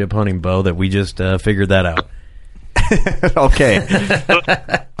flagship hunting bow that we just figured that out. Okay.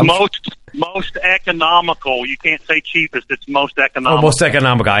 Most economical. You can't say cheapest. It's most economical. Oh, most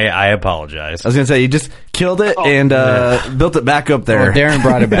economical. I apologize. I was going to say, you just killed it and built it back up there. Oh, Darren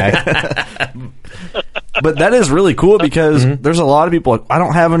brought it back. But that is really cool, because there's a lot of people like, I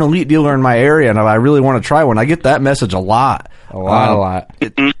don't have an Elite dealer in my area, and I really want to try one. I get that message a lot. A lot.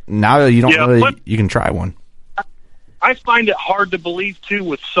 Now you don't you can try one. I find it hard to believe, too,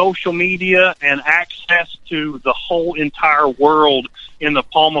 with social media and access to the whole entire world in the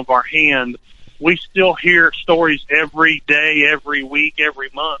palm of our hand. We still hear stories every day, every week, every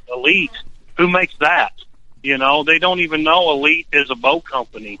month. Elite, who makes that? You know, they don't even know Elite is a bow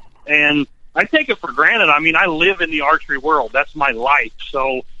company. And I take it for granted. I mean, I live in the archery world. That's my life.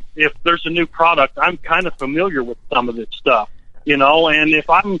 So if there's a new product, I'm kind of familiar with some of this stuff. You know, and if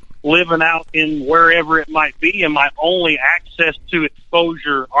I'm living out in wherever it might be and my only access to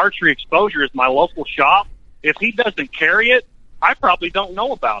archery exposure is my local shop, if he doesn't carry it, I probably don't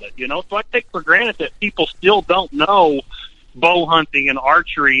know about it, you know. So I take for granted that people still don't know bow hunting and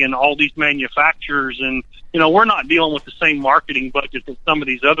archery and all these manufacturers. And, you know, we're not dealing with the same marketing budget that some of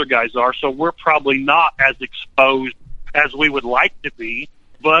these other guys are, so we're probably not as exposed as we would like to be.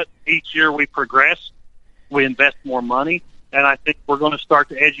 But each year we progress, we invest more money, and I think we're going to start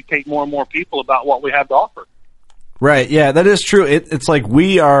to educate more and more people about what we have to offer. Right, yeah, that is true. It's like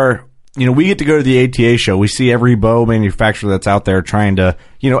we are, you know, we get to go to the ATA show. We see every bow manufacturer that's out there trying to,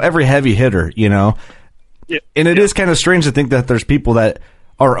 you know, every heavy hitter, you know. Yeah. And it is kind of strange to think that there's people that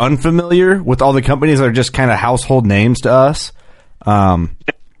are unfamiliar with all the companies that are just kind of household names to us.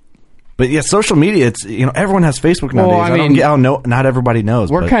 But yeah, social media, it's, you know, everyone has Facebook nowadays. Well, I don't get how not everybody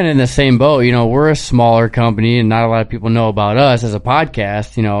knows. We're kind of in the same boat. You know, we're a smaller company, and not a lot of people know about us as a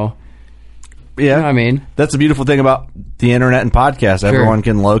podcast, you know. Yeah. You know what I mean? That's the beautiful thing about the internet and podcasts. Sure. Everyone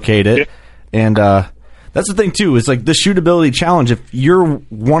can locate it. Yeah. And that's the thing, too. It's like the shootability challenge. If you're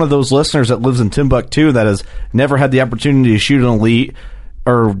one of those listeners that lives in Timbuktu that has never had the opportunity to shoot an Elite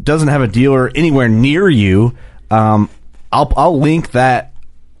or doesn't have a dealer anywhere near you, I'll link that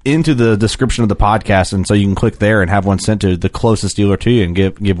into the description of the podcast, and so you can click there and have one sent to the closest dealer to you and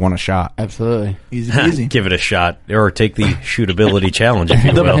give one a shot. Absolutely. Easy. Give it a shot, or take the shootability challenge, if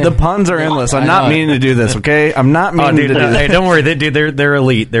you will. The puns are endless. I'm not meaning to do this, okay? I'm not meaning to do this. Hey, don't worry. They're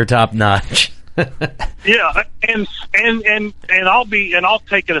elite. They're top notch. Yeah, and I'll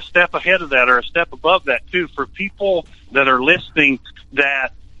take it a step ahead of that, or a step above that too, for people that are listening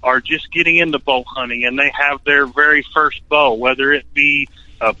that are just getting into bow hunting and they have their very first bow, whether it be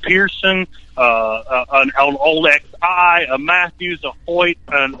a Pearson, an old XI, a Matthews, a Hoyt,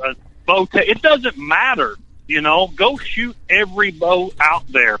 a Bowtech. It doesn't matter. Go shoot every bow out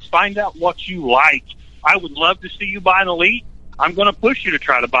there. Find out what you like. I would love to see you buy an Elite. I'm going to push you to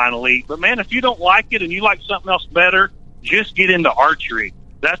try to buy an Elite. But, man, if you don't like it and you like something else better, just get into archery.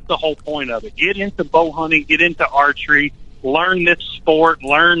 That's the whole point of it. Get into bow hunting, get into archery, learn this sport,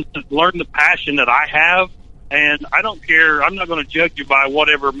 learn the passion that I have. And I don't care. I'm not going to judge you by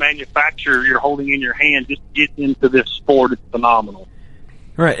whatever manufacturer you're holding in your hand. Just get into this sport. It's phenomenal.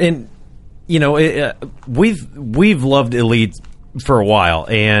 Right. And, we've loved Elite for a while,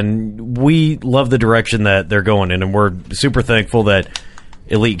 and we love the direction that they're going in, and we're super thankful that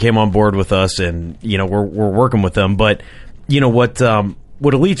Elite came on board with us, and we're working with them. But what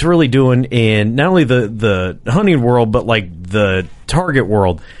Elite's really doing in not only the hunting world, but like the target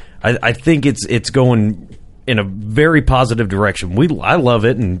world, I think it's going in a very positive direction. I love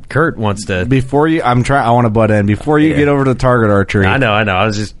it, and Kurt wants to. I want to butt in before you get over to target archery. I know. I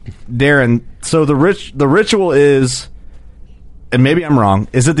was just Darren. So the ritual is, and maybe I'm wrong,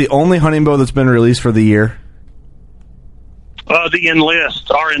 is it the only hunting bow that's been released for the year? The Enlist,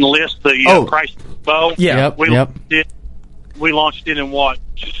 the price bow. Yeah. We launched it in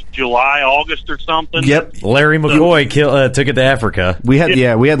July, August or something. Yep. Larry McCoy took it to Africa. We had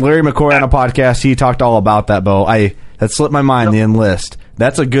Larry McCoy on a podcast. He talked all about that bow. That slipped my mind. The Enlist.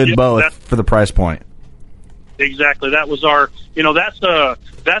 That's a good bow for the price point. Exactly. That was our.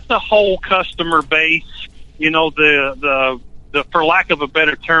 That's a whole customer base. The for lack of a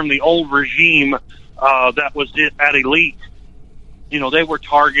better term, the old regime that was it at Elite. They were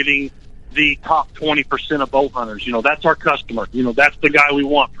targeting the top 20% of bow hunters. That's our customer. That's the guy we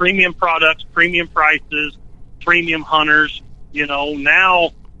want. Premium products, premium prices, premium hunters.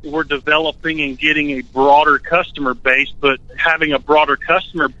 Now we're developing and getting a broader customer base, but having a broader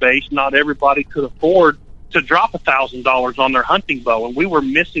customer base, not everybody could afford to drop $1,000 on their hunting bow. And we were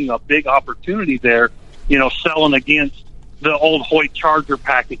missing a big opportunity there, selling against the old Hoyt Charger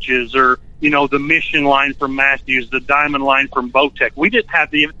packages or, the Mission line from Matthews, the Diamond line from Bowtech.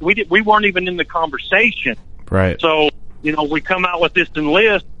 We weren't even in the conversation. Right. So, we come out with this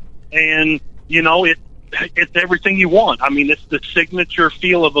Enlist, and, it's everything you want. I mean, it's the signature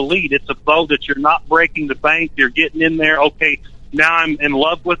feel of Elite. It's a bow that you're not breaking the bank. You're getting in there. Okay, now I'm in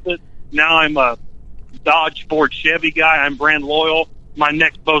love with it. Now I'm a Dodge, Ford, Chevy guy. I'm brand loyal. My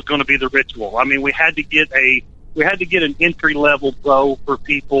next bow is going to be the Ritual. I mean, we had to get an entry-level bow for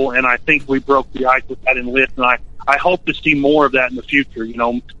people, and I think we broke the ice with that Enlist, and I hope to see more of that in the future.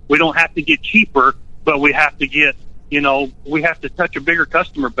 We don't have to get cheaper, but we have to get, we have to touch a bigger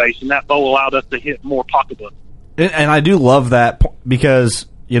customer base, and that bow allowed us to hit more pocketbooks. And I do love that because,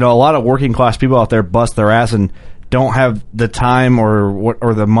 a lot of working-class people out there bust their ass and don't have the time or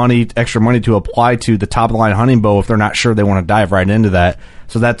the extra money to apply to the top-of-the-line hunting bow if they're not sure they want to dive right into that.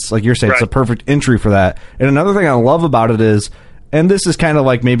 So that's, like you're saying, It's a perfect entry for that. And another thing I love about it is, and this is kind of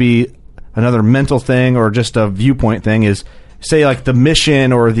like maybe another mental thing or just a viewpoint thing, is say like the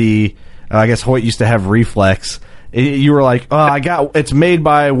Mission or the, I guess Hoyt used to have Reflex. You were like, it's made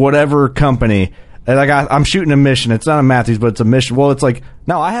by whatever company. And I'm shooting a Mission. It's not a Matthews, but it's a Mission. Well, it's like,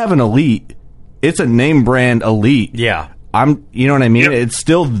 no, I have an Elite. It's a name brand Elite. Yeah. You know what I mean? Yep. It's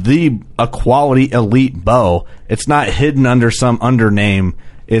still a quality Elite bow. It's not hidden under some undername.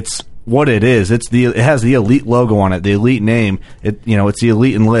 It's what it is. It has the Elite logo on it, the Elite name. It's the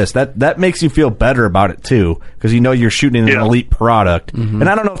Elite Enlist. That makes you feel better about it too, because you're shooting an Elite product. Mm-hmm. And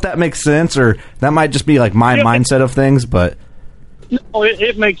I don't know if that makes sense, or that might just be like my mindset of things, but no,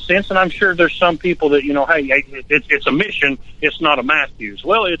 it makes sense. And I'm sure there's some people that hey, it's a Mission, it's not a Matthews.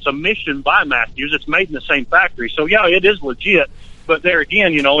 Well, it's a Mission by Matthews. It's made in the same factory, so yeah, it is legit. But there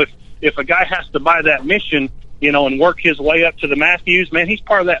again, if a guy has to buy that Mission, and work his way up to the Matthews, man, he's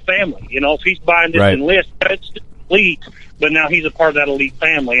part of that family. If he's buying this Enlist, it's Elite, but now he's a part of that Elite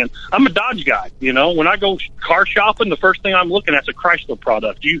family. And I'm a Dodge guy. When I go car shopping, the first thing I'm looking at is a Chrysler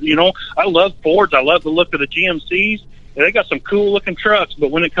product. I love Fords. I love the look of the GMCs. They got some cool looking trucks, but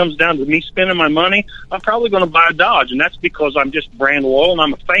when it comes down to me spending my money, I'm probably going to buy a Dodge, and that's because I'm just brand loyal and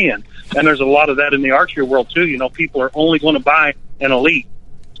I'm a fan. And there's a lot of that in the archery world too. People are only going to buy an Elite.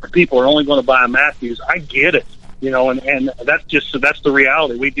 People are only going to buy a Matthews. I get it, and that's the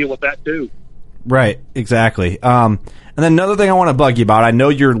reality. We deal with that too. Right, exactly. And then another thing I want to bug you about. I know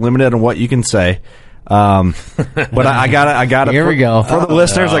you're limited on what you can say, but I gotta. Here we go for the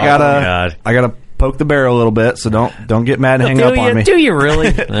listeners. I gotta poke the barrel a little bit, so don't get mad and hang up on me. Do you really?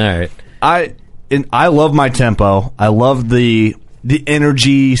 All right. I love my tempo. I love the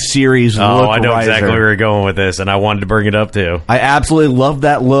Energy series look. I know exactly where you're going with this, and I wanted to bring it up too. I absolutely love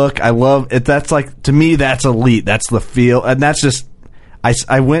that look. I love it. That's like, to me, that's Elite. That's the feel, and that's just.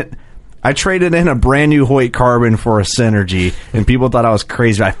 I went I traded in a brand new Hoyt Carbon for a Synergy, and people thought I was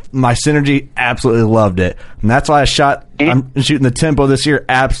crazy. My Synergy absolutely loved it, and that's why I'm shooting the Tempo this year.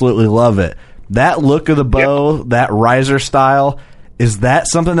 Absolutely love it. That look of the bow, that riser style, is that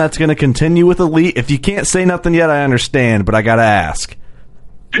something that's going to continue with Elite? If you can't say nothing yet, I understand, but I got to ask.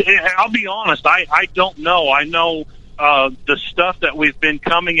 I'll be honest. I don't know. I know the stuff that we've been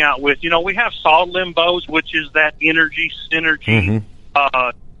coming out with. We have solid limb bows, which is that energy, synergy,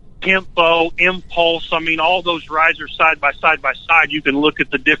 tempo, impulse. I mean, all those risers side by side, you can look at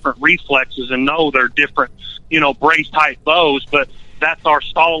the different reflexes and know they're different, brace type bows, but that's our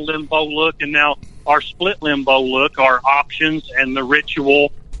solid limb bow look. And now our split limb bow look, our options and the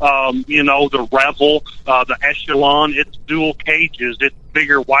Ritual, the Revel, the Echelon, it's dual cages, it's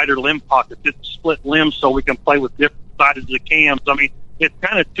bigger, wider limb pockets, it's split limbs so we can play with different sides of the cams. I mean, it's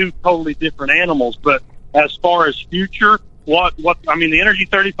kind of two totally different animals. But as far as future, the Energy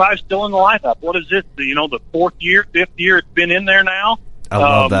 35 is still in the lineup. What is it? The 4th year, 5th year it's been in there now. I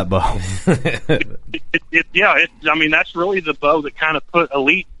love that bow. That's really the bow that kind of put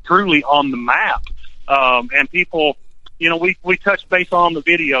Elite truly on the map. And people, we touch base on the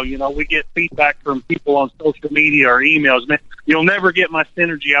video. We get feedback from people on social media or emails. Man, you'll never get my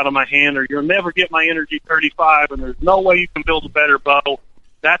Synergy out of my hand, or you'll never get my Energy 35, and there's no way you can build a better bow.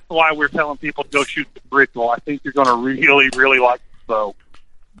 That's why we're telling people to go shoot the Ritual. I think you're going to really, really like the bow.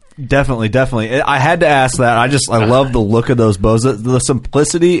 Definitely. I had to ask that. I love the look of those bows, the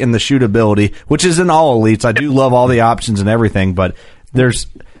simplicity and the shootability, which is in all Elites. I do love all the options and everything, but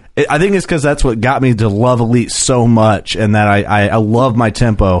I think it's because that's what got me to love Elite so much, and that I love my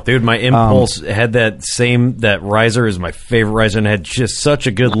Tempo. Dude, my Impulse had that riser is my favorite riser, and had just such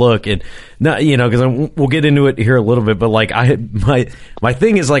a good look. And not, because we'll get into it here a little bit, but like my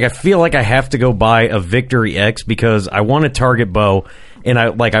thing is, like, I feel like I have to go buy a Victory X because I want a target bow, and I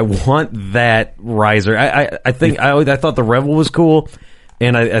want that riser. I thought the Revel was cool.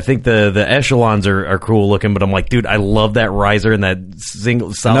 And I think the Echelons are cool looking, but I'm like, dude, I love that riser and that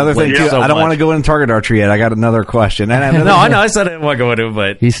single solid. Another thing, too, I don't want to go into target archery yet. I got another question. And I know. I said I didn't want to go into it,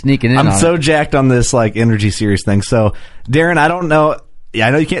 but he's sneaking in. I'm so jacked on this like Energy Series thing. So, Darren, I don't know. Yeah,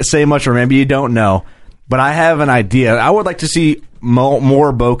 I know you can't say much, or maybe you don't know, but I have an idea. I would like to see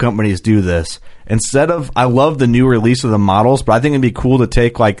more bow companies do this. I love the new release of the models, but I think it'd be cool to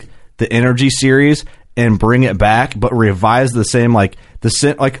take like the Energy Series and bring it back, but revise the same, kind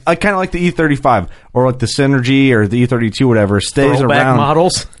of like the E35 or like the Synergy or the E32, whatever, stays throwback around.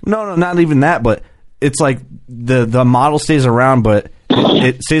 Models? No, not even that, but it's like the model stays around, but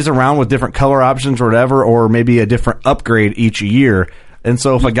it stays around with different color options or whatever, or maybe a different upgrade each year. And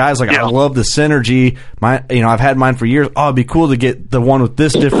so if a guy's like, I love the Synergy, I've had mine for years. Oh, it'd be cool to get the one with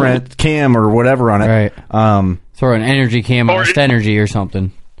this different cam or whatever on it. Right. Throw an Energy cam on Synergy or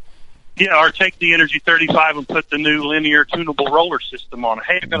something. Yeah, or take the Energy 35 and put the new linear tunable roller system on it.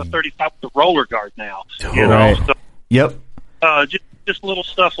 Hey, I've got a 35 with a roller guard now. So, yep. Just little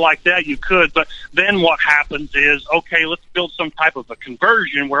stuff like that you could. But then what happens is, okay, let's build some type of a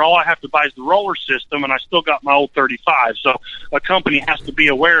conversion where all I have to buy is the roller system, and I still got my old 35. So a company has to be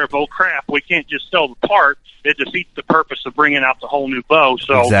aware of, oh, crap, we can't just sell the part. It defeats the purpose of bringing out the whole new bow.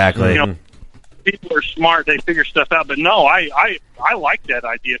 So, exactly. People are smart; they figure stuff out. But no, I like that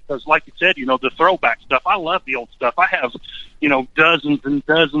idea because, like you said, the throwback stuff. I love the old stuff. I have, dozens and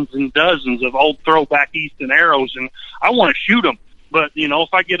dozens and dozens of old throwback Easton arrows, and I want to shoot them. But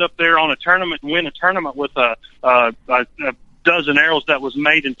if I get up there on a tournament and win a tournament with a dozen arrows that was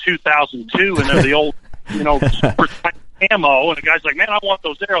made in 2002, and they're the old, super tight ammo, and the guy's like, man, I want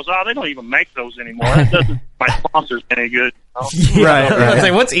those arrows. Oh, they don't even make those anymore. That doesn't my sponsors any good. Right. I was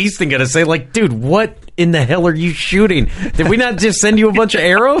like, what's Easton going to say? Like, dude, what in the hell are you shooting? Did we not just send you a bunch of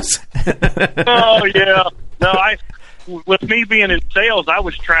arrows? Oh, yeah. No, with me being in sales, I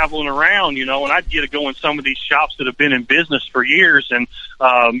was traveling around, and I'd get to go in some of these shops that have been in business for years. And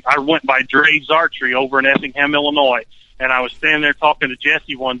I went by Draves Archery over in Effingham, Illinois. And I was standing there talking to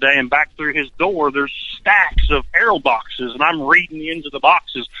Jesse one day, and back through his door, there's stacks of arrow boxes, and I'm reading the ends of the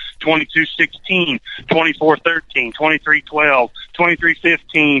boxes, 2216, 2413, 2312,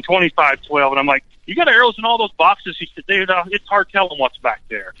 2315, 2512, and I'm like, you got arrows in all those boxes? He said, dude, it's hard telling what's back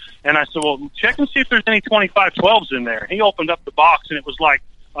there. And I said, well, check and see if there's any 2512s in there. He opened up the box, and it was like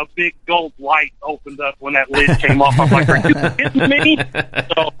a big gold light opened up when that lid came off. I'm like, are you kidding me?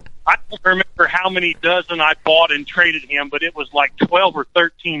 So I don't remember how many dozen I bought and traded him, but it was like 12 or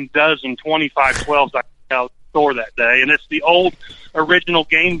 13 dozen 2512s I got out of the store that day. And it's the old original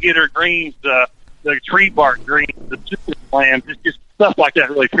Game Getter greens, the tree bark greens, the super slams. It's just stuff like that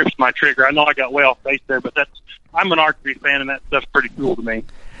really trips my trigger. I know I got way off base there, but I'm an archery fan, and that stuff's pretty cool to me.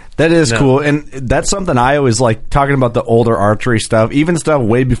 That is cool, and that's something I always like talking about, the older archery stuff, even stuff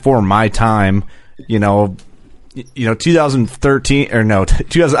way before my time. 2013 or no,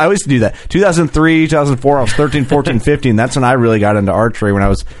 2000. I always do that. 2003, 2004. I was 13, 14, 15. That's when I really got into archery when I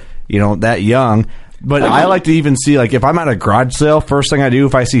was, that young. But I like to even see, like, if I'm at a garage sale, first thing I do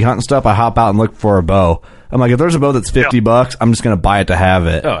if I see hunting stuff, I hop out and look for a bow. I'm like, if there's a bow that's $50, I'm just going to buy it to have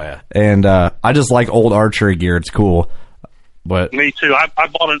it. Oh, yeah. And I just like old archery gear. It's cool. But me too. I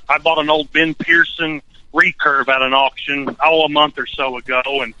bought an old Ben Pearson recurve at an auction a month or so ago,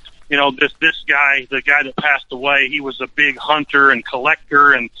 and this guy, the guy that passed away, he was a big hunter and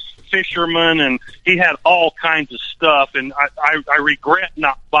collector and fisherman, and he had all kinds of stuff. And I regret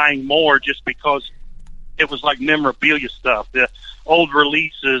not buying more just because it was like memorabilia stuff, the old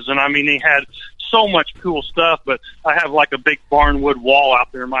releases, and I mean he had so much cool stuff. But I have like a big barnwood wall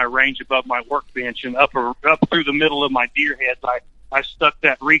out there in my range above my workbench, and up through the middle of my deer heads, I stuck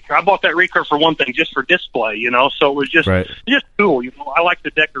that recurve. I bought that recurve for one thing, just for display, so it was just cool. I like the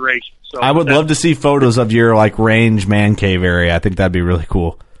decoration. So I would love to see photos of your like range man cave area. I think that'd be really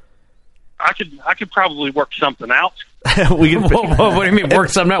cool. I could probably work something out. We can. What do you mean work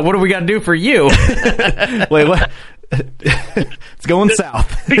something out? What do we got to do for you? Wait, what? It's going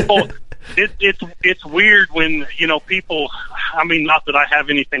south. People, it's weird when people. I mean, not that I have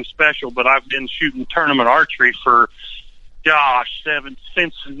anything special, but I've been shooting tournament archery for,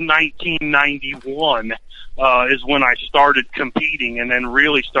 since 1991 is when I started competing, and then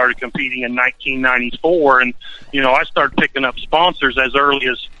really started competing in 1994. And I started picking up sponsors as early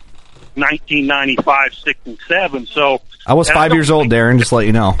as 1995, 6, and 7. So I was 5 years old, Darren. Just to let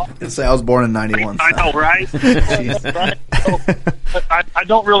you know. I was born in 91. I know, right? Right? So, I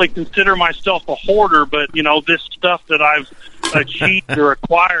don't really consider myself a hoarder, but this stuff that I've achieved or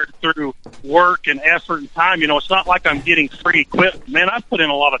acquired through work and effort and time, it's not like I'm getting free equipment. Man, I put in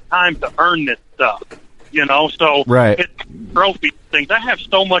a lot of time to earn this stuff. So right. It's trophy things. I have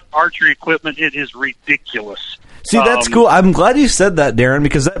so much archery equipment; it is ridiculous. See, that's cool. I'm glad you said that, Darren,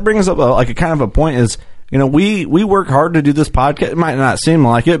 because that brings up a kind of a point. Is we work hard to do this podcast. It might not seem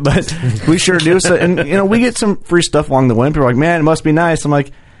like it, but we sure do. So, and we get some free stuff along the way. People are like, man, it must be nice. I'm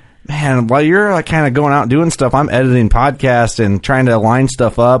like, man, while you're like kind of going out and doing stuff, I'm editing podcasts and trying to line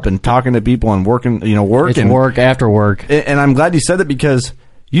stuff up and talking to people and working. It's work after work. And I'm glad you said that because.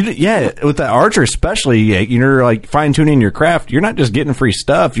 With that archer especially, you're like fine tuning your craft. You're not just getting free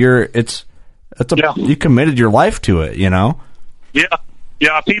stuff. You committed your life to it. Yeah.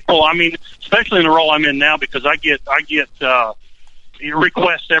 People. I mean, especially in the role I'm in now, because I get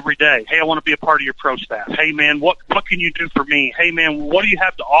requests every day. Hey, I want to be a part of your pro staff. Hey, man, what can you do for me? Hey, man, what do you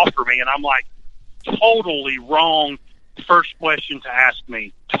have to offer me? And I'm like, totally wrong. First question to ask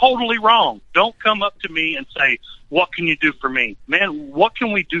me. Totally wrong. Don't come up to me and say, what can you do for me? Man, what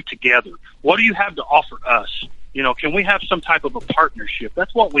can we do together? What do you have to offer us? Can we have some type of a partnership?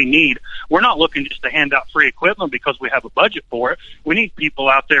 That's what we need. We're not looking just to hand out free equipment because we have a budget for it. We need people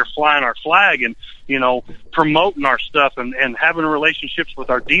out there flying our flag and, promoting our stuff and having relationships with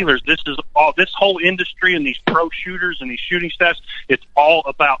our dealers. This whole industry and these pro shooters and these shooting staffs, it's all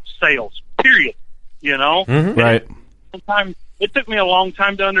about sales, period. Mm-hmm. Right. Sometimes it took me a long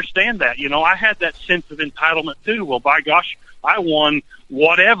time to understand that. I had that sense of entitlement too. Well, by gosh, I won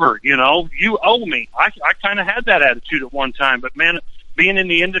whatever, you owe me. I kind of had that attitude at one time, but man, being in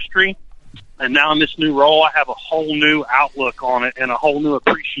the industry and now in this new role, I have a whole new outlook on it and a whole new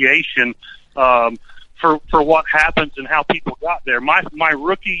appreciation for what happens and how people got there. My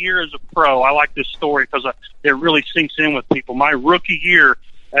rookie year as a pro, I like this story because it really sinks in with people. My rookie year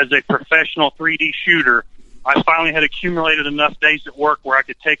as a professional 3D shooter, I finally had accumulated enough days at work where I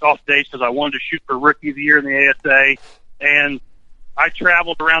could take off days because I wanted to shoot for Rookie of the Year in the ASA. And I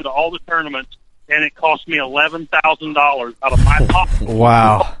traveled around to all the tournaments, and it cost me $11,000 out of my pocket.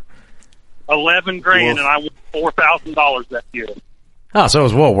 Wow. $11,000, and I won $4,000 that year. Oh, so it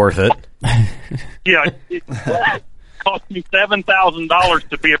was well worth it. Yeah, it cost me $7,000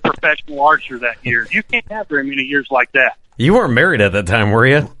 to be a professional archer that year. You can't have very many years like that. You weren't married at that time, were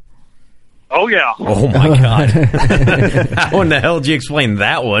you? Oh, yeah. Oh, my God. How in the hell did you explain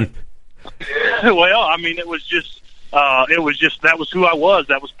that one? Well, I mean, that was who I was.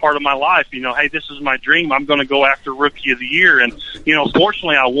 That was part of my life. Hey, this is my dream. I'm going to go after Rookie of the Year. And,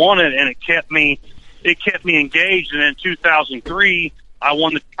 fortunately I won it, and it kept me engaged. And in 2003, I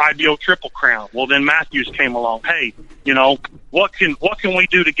won the IBO Triple Crown. Well, then Matthews came along. Hey, what can we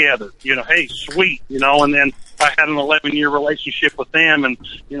do together? Hey, sweet. And then I had an 11-year relationship with them and,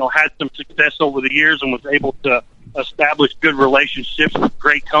 had some success over the years and was able to establish good relationships with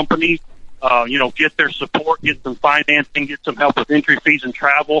great companies. get their support, get some financing, get some help with entry fees and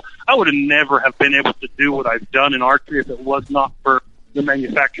travel. I would have never have been able to do what I've done in archery if it was not for the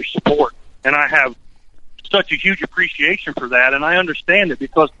manufacturer support. And I have such a huge appreciation for that, and I understand it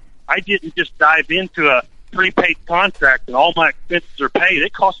because I didn't just dive into a prepaid contract and all my expenses are paid.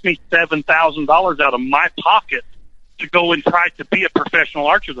 It cost me $7,000 out of my pocket to go and try to be a professional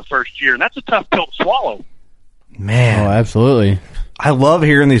archer the first year, and that's a tough pill to swallow. Man. Oh, absolutely. I love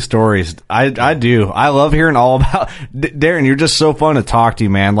hearing these stories. I do. I love hearing all about Darren. You're just so fun to talk to,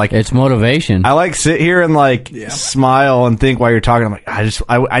 man. Like, it's motivation. I like sit here and smile and think while you're talking. I'm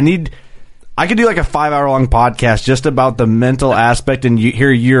like, I could do like a 5-hour long podcast just about the mental aspect and you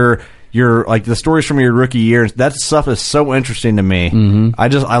hear your like the stories from your rookie year. That stuff is so interesting to me. Mm-hmm.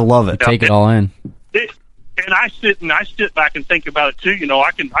 I love it. Take it all in. And I sit back and think about it too.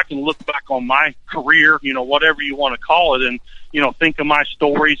 I can look back on my career, whatever you want to call it, and think of my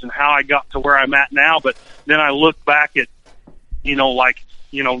stories and how I got to where I'm at now. But then I look back at,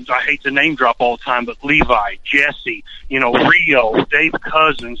 I hate to name drop all the time, but Levi, Jesse, Rio, Dave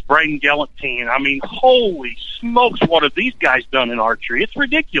Cousins, Braden Galantine. I mean, holy smokes, what have these guys done in archery? It's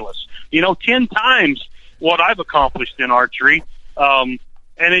ridiculous. 10 times what I've accomplished in archery. And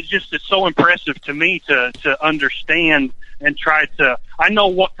it's so impressive to me to understand and try to, I know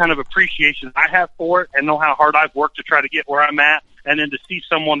what kind of appreciation I have for it and know how hard I've worked to try to get where I'm at. And then to see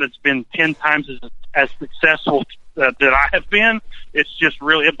someone that's been 10 times as successful that I have been, it's just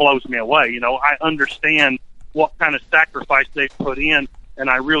really, it blows me away. I understand what kind of sacrifice they've put in, and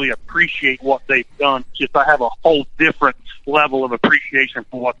I really appreciate what they've done. It's just I have a whole different level of appreciation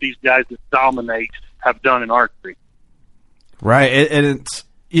for what these guys that dominate have done in archery. Right.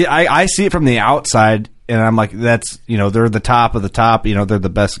 I see it from the outside, and I'm like, that's, they're the top of the top, they're the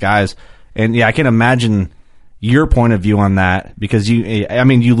best guys. And I can imagine your point of view on that because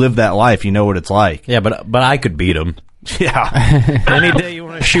you live that life, you know what it's like. Yeah, but I could beat them. Yeah. Any day you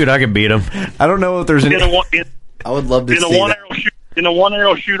want to shoot, I can beat them. I don't know if there's any. I would love to see that. In a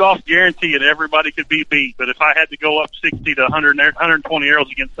one-arrow shoot-off, guarantee it, everybody could be beat. But if I had to go up 60 to 100, 120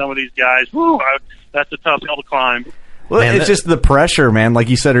 arrows against some of these guys, that's a tough hill to climb. Well, it's just the pressure, man. Like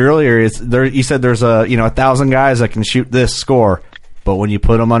you said earlier, you said there's 1,000 guys that can shoot this score, but when you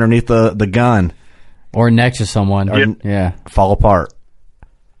put them underneath the gun or next to someone, fall apart.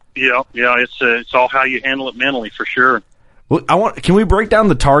 Yeah, it's all how you handle it mentally for sure. Well, can we break down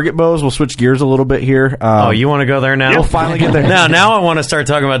the target bows? We'll switch gears a little bit here. You want to go there now? We'll finally get there. Now I want to start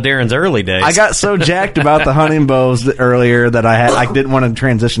talking about Darren's early days. I got so jacked about the hunting bows earlier that I didn't want to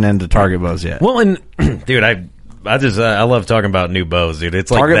transition into target bows yet. Well, and dude, I love talking about new bows, dude.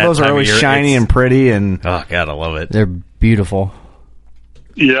 It's like target bows are always shiny and pretty, and oh god, I love it. They're beautiful.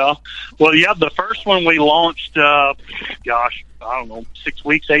 Yeah. Well, the first one we launched, I don't know,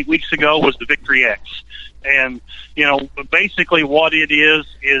 8 weeks ago was the Victory X. And, basically what it is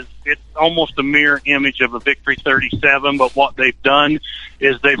it's almost a mirror image of a Victory 37, but what they've done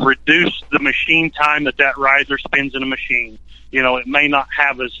is they've reduced the machine time that riser spends in a machine. It may not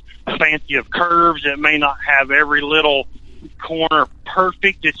have as fancy of curves. It may not have every little corner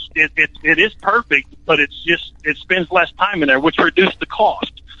perfect. It is perfect, but it spends less time in there, which reduced the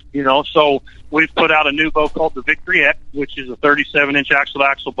cost. So we've put out a new bow called the Victory X, which is a 37-inch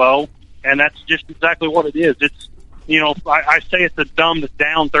axle-to-axle bow, and that's just exactly what it is. It's I say it's a dumbed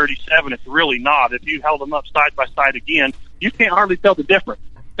down 37. It's really not. If you held them up side by side again, you can't hardly tell the difference.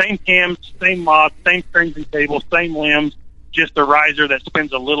 Same cams, same mods, same strings and cables, same limbs, just a riser that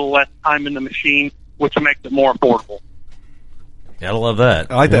spends a little less time in the machine, which makes it more affordable. Gotta love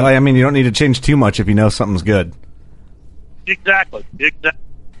that. I like that. I mean, you don't need to change too much if you know something's good. Exactly.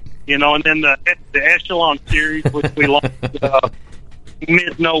 And then the Echelon series, which we launched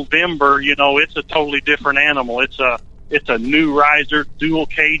mid-November, it's a totally different animal. It's a new riser, dual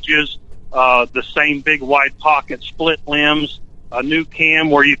cages, the same big wide pocket, split limbs, a new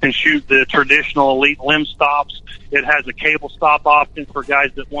cam where you can shoot the traditional elite limb stops. It has a cable stop option for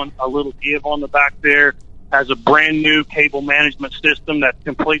guys that want a little give on the back there. Has a brand new cable management system that's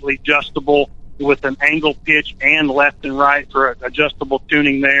completely adjustable with an angle pitch and left and right for adjustable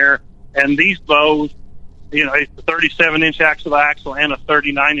tuning there. And these bows, it's a 37-inch axle-to-axle and a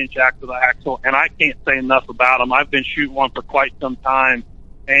 39-inch axle-to-axle, and I can't say enough about them. I've been shooting one for quite some time,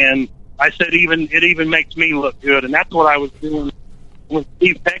 and I said it even makes me look good, and that's what I was doing when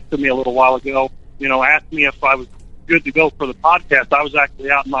Steve texted me a little while ago, asked me if I was good to go for the podcast. I was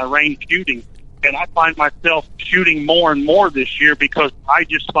actually out in my range shooting, and I find myself shooting more and more this year because I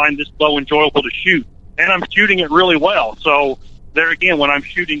just find this bow enjoyable to shoot, and I'm shooting it really well. So there again, when I'm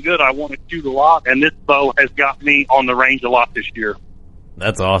shooting good, I want to shoot a lot, and this bow has got me on the range a lot this year.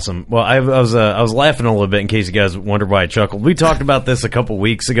 That's awesome. Well, I was laughing a little bit in case you guys wondered why I chuckled. We talked about this a couple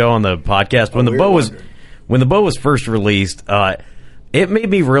weeks ago on the podcast when the bow was first released. It made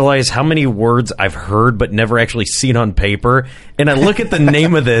me realize how many words I've heard but never actually seen on paper. And I look at the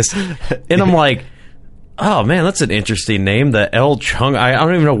name of this, and I'm like, oh man, that's an interesting name. The El Chung. I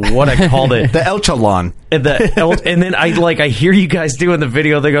don't even know what I called it. The Echelon. And then I hear you guys doing the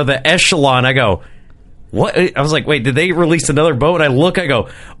video. They go the Echelon. I go, what? I was like, wait, did they release another boat? And I look, I go,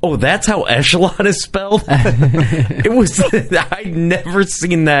 oh, that's how Echelon is spelled? It was, I'd never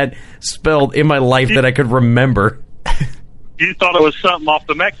seen that spelled in my life that I could remember. You thought it was something off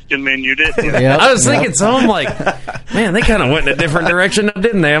the Mexican menu, didn't you? Yep. I was thinking so. I'm like, man, they kind of went in a different direction,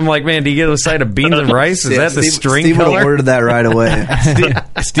 didn't they? I'm like, man, do you get a side of beans and rice? Is that the string Steve would color? have ordered that right away.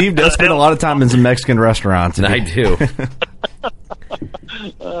 Steve does spend a lot of time in some Mexican restaurants. I do.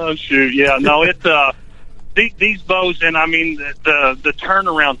 Oh shoot, yeah, no, it's these bows, and I mean the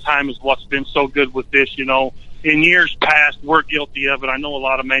turnaround time is what's been so good with this. You know, in years past, we're guilty of it. I know a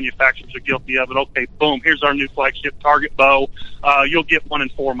lot of manufacturers are guilty of it. Okay, boom, here's our new flagship Target bow. You'll get one in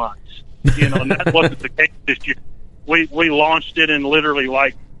 4 months. You know, and that wasn't the case this year. We launched it, and literally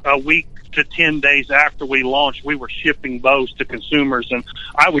like a week to 10 days after we launched, we were shipping bows to consumers, and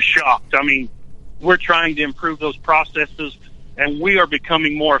I was shocked. I mean, we're trying to improve those processes, and we are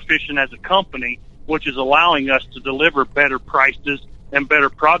becoming more efficient as a company, which is allowing us to deliver better prices and better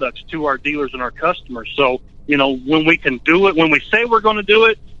products to our dealers and our customers. So, you know, when we can do it, when we say we're going to do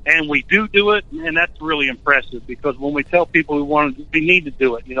it, and we do it, and that's really impressive, because when we tell people we need to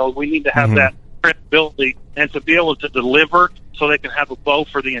do it, you know, we need to have that credibility and to be able to deliver so they can have a bow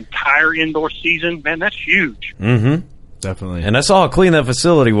for the entire indoor season. Man, that's huge. Mm-hmm. Definitely. And I saw how clean that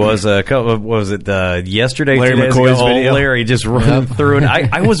facility was. Yesterday? Larry 2 days McCoy's ago, video. Larry just running through it.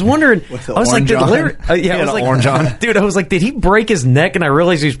 I was wondering. I was like, did Larry? I was like, orange on. Dude, I was like, did he break his neck? And I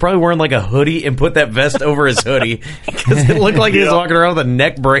realized he was probably wearing like a hoodie and put that vest over his hoodie because it looked like he was walking around with a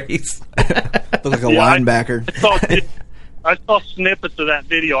neck brace. Looked like a linebacker. I saw snippets of that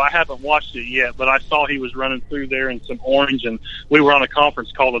video. I haven't watched it yet, but I saw he was running through there in some orange, and we were on a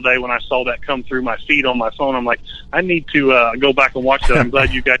conference call today when I saw that come through my feed on my phone. I'm like, I need to go back and watch that. I'm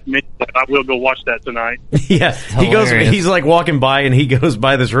glad you guys mentioned that. I will go watch that tonight. Yeah, he goes. He's like walking by, and he goes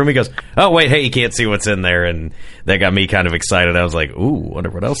by this room. He goes, "Oh wait, hey, you can't see what's in there," and that got me kind of excited. I was like, "Ooh, wonder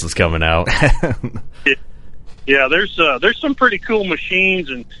what else is coming out." Yeah, there's some pretty cool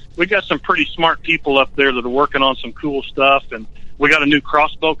machines, and we got some pretty smart people up there that are working on some cool stuff. And we got a new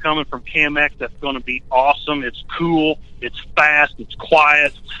crossbow coming from CamX that's going to be awesome. It's cool, it's fast, it's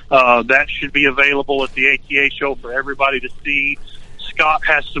quiet. That should be available at the ATA show for everybody to see. Scott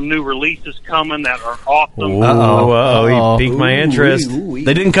has some new releases coming that are awesome. Uh-oh, he piqued my interest.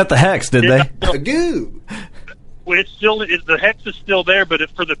 They didn't cut the hex, did they? It's still the hex is still there, but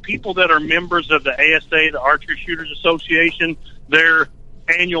for the people that are members of the ASA, the Archery Shooters Association, their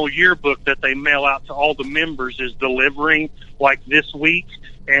annual yearbook that they mail out to all the members is delivering like this week,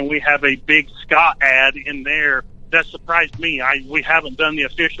 and we have a big Scott ad in there that surprised me. We haven't done the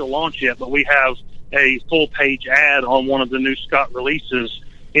official launch yet, but we have a full page ad on one of the new Scott releases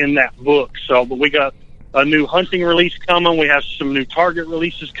in that book. So, but we got a new hunting release coming. We have some new target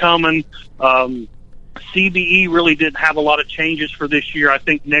releases coming. CBE really didn't have a lot of changes for this year. I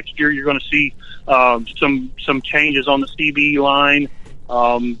think next year you're going to see some changes on the CBE line.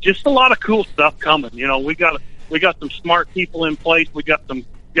 Just a lot of cool stuff coming. You know, we got some smart people in place. We got some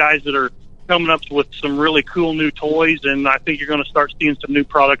guys that are coming up with some really cool new toys, and I think you're going to start seeing some new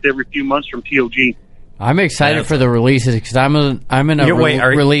product every few months from TOG. I'm excited for the releases because I'm in a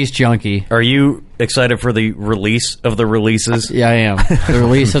release junkie. Are you excited for the release of the releases? Yeah, I am. The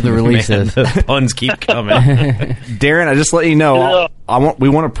release of the releases. Man, the puns keep coming. Darren, I just let you know. We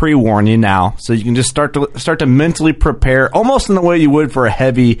want to pre-warn you now, so you can just start to mentally prepare, almost in the way you would for a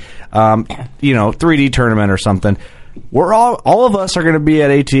heavy, 3D tournament or something. We're all of us are going to be at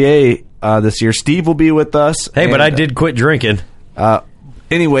ATA this year. Steve will be with us. Hey, but I did quit drinking.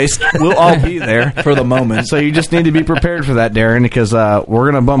 Anyways, we'll all be there for the moment. So you just need to be prepared for that, Darren, because we're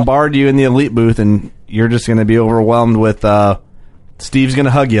going to bombard you in the Elite booth, and you're just going to be overwhelmed with Steve's going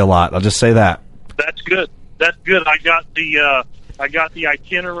to hug you a lot. I'll just say that. That's good. That's good. I got the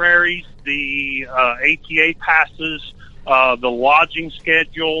itineraries, the ATA passes, the lodging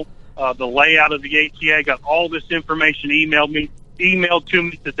schedule, the layout of the ATA. I got all this information emailed to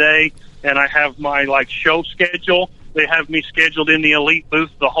me today, and I have my show schedule. they have me scheduled in the elite booth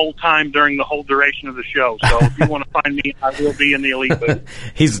the whole time during the whole duration of the show. So if you want to find me, I will be in the elite booth.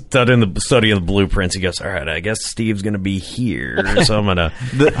 He's studying the blueprints. He goes, all right, I guess Steve's going to be here, so I'm going to.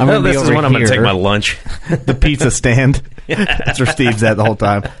 This is when I'm going to take my lunch. The pizza stand. That's where Steve's at the whole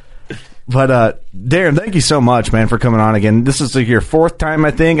time. But Darren, thank you so much, man, for coming on again. This is like your fourth time,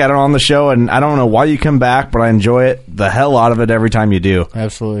 I think, on the show, and I don't know why you come back, but I enjoy it the hell out of it every time you do.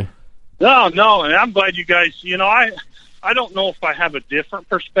 Absolutely. No, and I'm glad you guys, I don't know if I have a different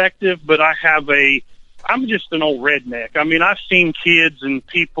perspective, but I'm just an old redneck. I mean, I've seen kids and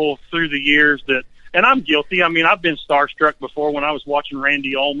people through the years and I'm guilty. I mean, I've been starstruck before when I was watching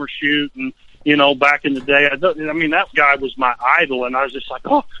Randy Ulmer shoot and, back in the day. I mean, that guy was my idol, and I was just like,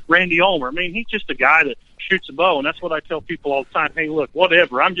 oh, Randy Ulmer. I mean, he's just a guy that shoots a bow, and that's what I tell people all the time. Hey, look,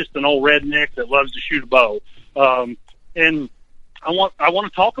 whatever. I'm just an old redneck that loves to shoot a bow. And I want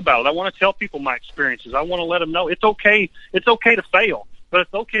to talk about it. I want to tell people my experiences. I want to let them know it's okay. It's okay to fail, but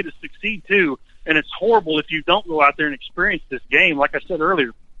it's okay to succeed too. And it's horrible if you don't go out there and experience this game. Like I said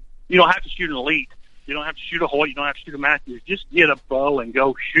earlier, you don't have to shoot an elite. You don't have to shoot a Hoyt. You don't have to shoot a Matthews. Just get a bow and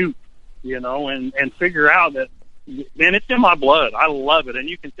go shoot, and figure out that, man, it's in my blood. I love it. And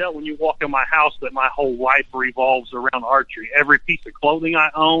you can tell when you walk in my house that my whole life revolves around archery. Every piece of clothing I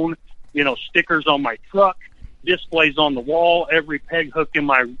own, stickers on my truck, displays on the wall, every peg hook in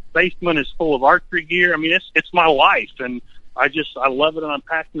my basement is full of archery gear. I mean, it's my life, and I love it, and I'm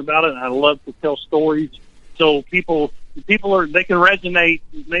passionate about it, and I love to tell stories. So people they can resonate.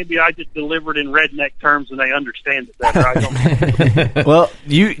 Maybe I just delivered in redneck terms and they understand it better. I don't. Well,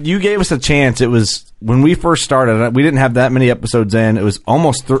 you gave us a chance. It was when we first started. We didn't have that many episodes in. It was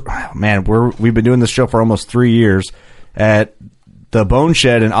almost we've been doing this show for almost 3 years. At the Bone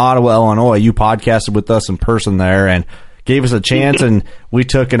Shed in Ottawa, Illinois, you podcasted with us in person there and gave us a chance, and we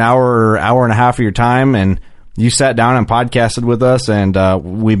took an hour and a half of your time, and you sat down and podcasted with us, and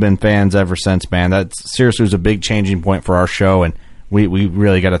we've been fans ever since, man. That seriously was a big changing point for our show, and we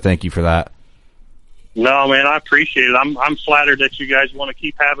really got to thank you for that. No, man, I appreciate it. I'm flattered that you guys want to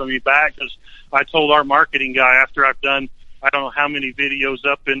keep having me back, because I told our marketing guy after I've done I don't know how many videos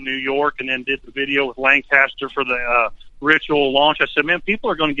up in New York and then did the video with Lancaster for the ritual launch. I said, man,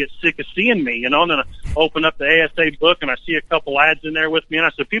 people are going to get sick of seeing me, and then I open up the ASA book and I see a couple ads in there with me, and I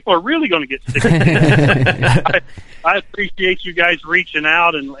said, people are really going to get sick of me. I appreciate you guys reaching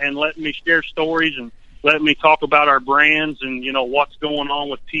out and letting me share stories and letting me talk about our brands and, what's going on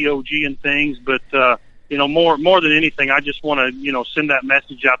with TOG and things. But, more than anything, I just want to, send that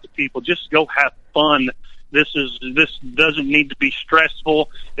message out to people. Just go have fun. This doesn't need to be stressful.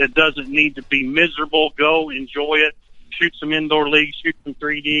 It doesn't need to be miserable. Go enjoy it. Shoot some indoor leagues, shoot some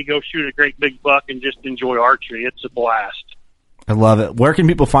 3D, go shoot a great big buck, and just enjoy archery. It's a blast. I love it. Where can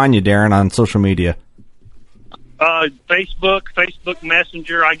people find you, Darren, on social media? Facebook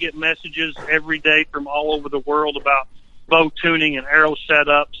Messenger. I get messages every day from all over the world about bow tuning and arrow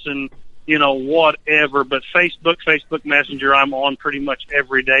setups and, whatever. But Facebook Messenger, I'm on pretty much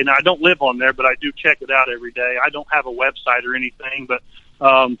every day. Now, I don't live on there, but I do check it out every day. I don't have a website or anything, but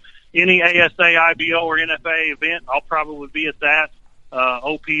any ASA, IBO, or NFA event, I'll probably be at that.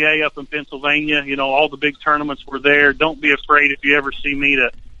 OPA up in Pennsylvania, all the big tournaments were there. Don't be afraid if you ever see me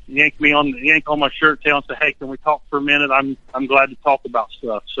to yank on my shirt tail and say, hey, can we talk for a minute? I'm glad to talk about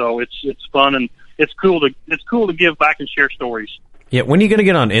stuff. So it's fun, and it's cool to give back and share stories. Yeah, when are you going to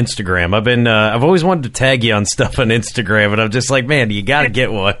get on Instagram? I've always wanted to tag you on stuff on Instagram, and I'm just like, man, you got to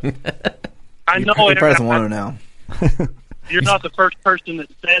get one. I know. You probably doesn't want to now. You're not the first person that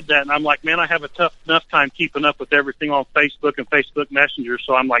said that, and I'm like, man, I have a tough enough time keeping up with everything on Facebook and Facebook Messenger,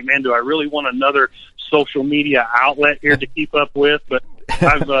 so I'm like, man, do I really want another social media outlet here to keep up with? But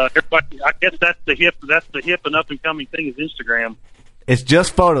everybody, I guess that's the hip and up and coming thing is Instagram. It's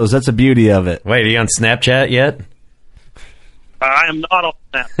just photos. That's the beauty of it. Wait, are you on Snapchat yet? I am not on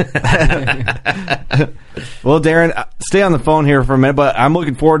that. Well, Darren, stay on the phone here for a minute, but I'm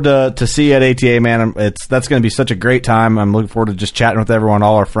looking forward to see you at ATA, man. That's going to be such a great time. I'm looking forward to just chatting with everyone,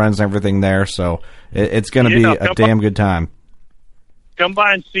 all our friends and everything there. So it's going to be a damn good time. Come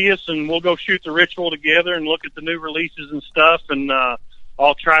by and see us, and we'll go shoot the ritual together and look at the new releases and stuff, and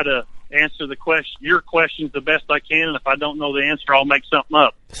I'll try to answer your questions the best I can, and if I don't know the answer, I'll make something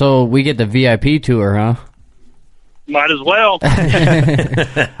up. So we get the VIP tour, huh? Might as well.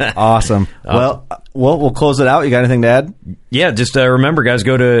 Awesome. Well, we'll close it out. You got anything to add? Yeah, just remember, guys,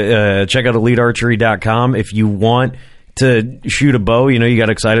 go to check out EliteArchery.com if you want to shoot a bow. You got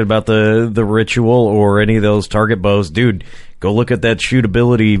excited about the ritual or any of those target bows. Dude, go look at that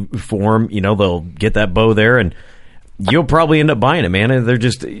shootability form. They'll get that bow there. And you'll probably end up buying it, man. And they're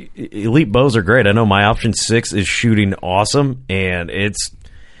just elite bows are great. I know my option 6 is shooting awesome, and it's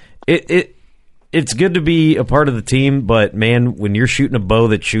good to be a part of the team. But man, when you're shooting a bow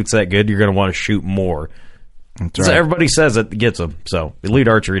that shoots that good, you're going to want to shoot more. That's right. So everybody says it gets them. So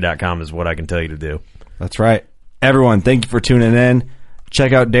elitearchery.com is what I can tell you to do. That's right. Everyone, thank you for tuning in.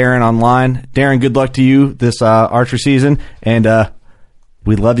 Check out Darren online. Darren, good luck to you this archery season, and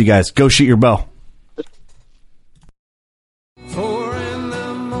we love you guys. Go shoot your bow.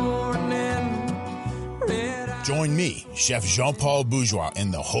 Join me, Chef Jean-Paul Bourgeois,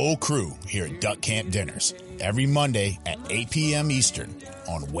 and the whole crew here at Duck Camp Dinners every Monday at 8 p.m. Eastern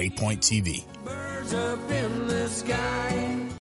on Waypoint TV. Birds up in the sky.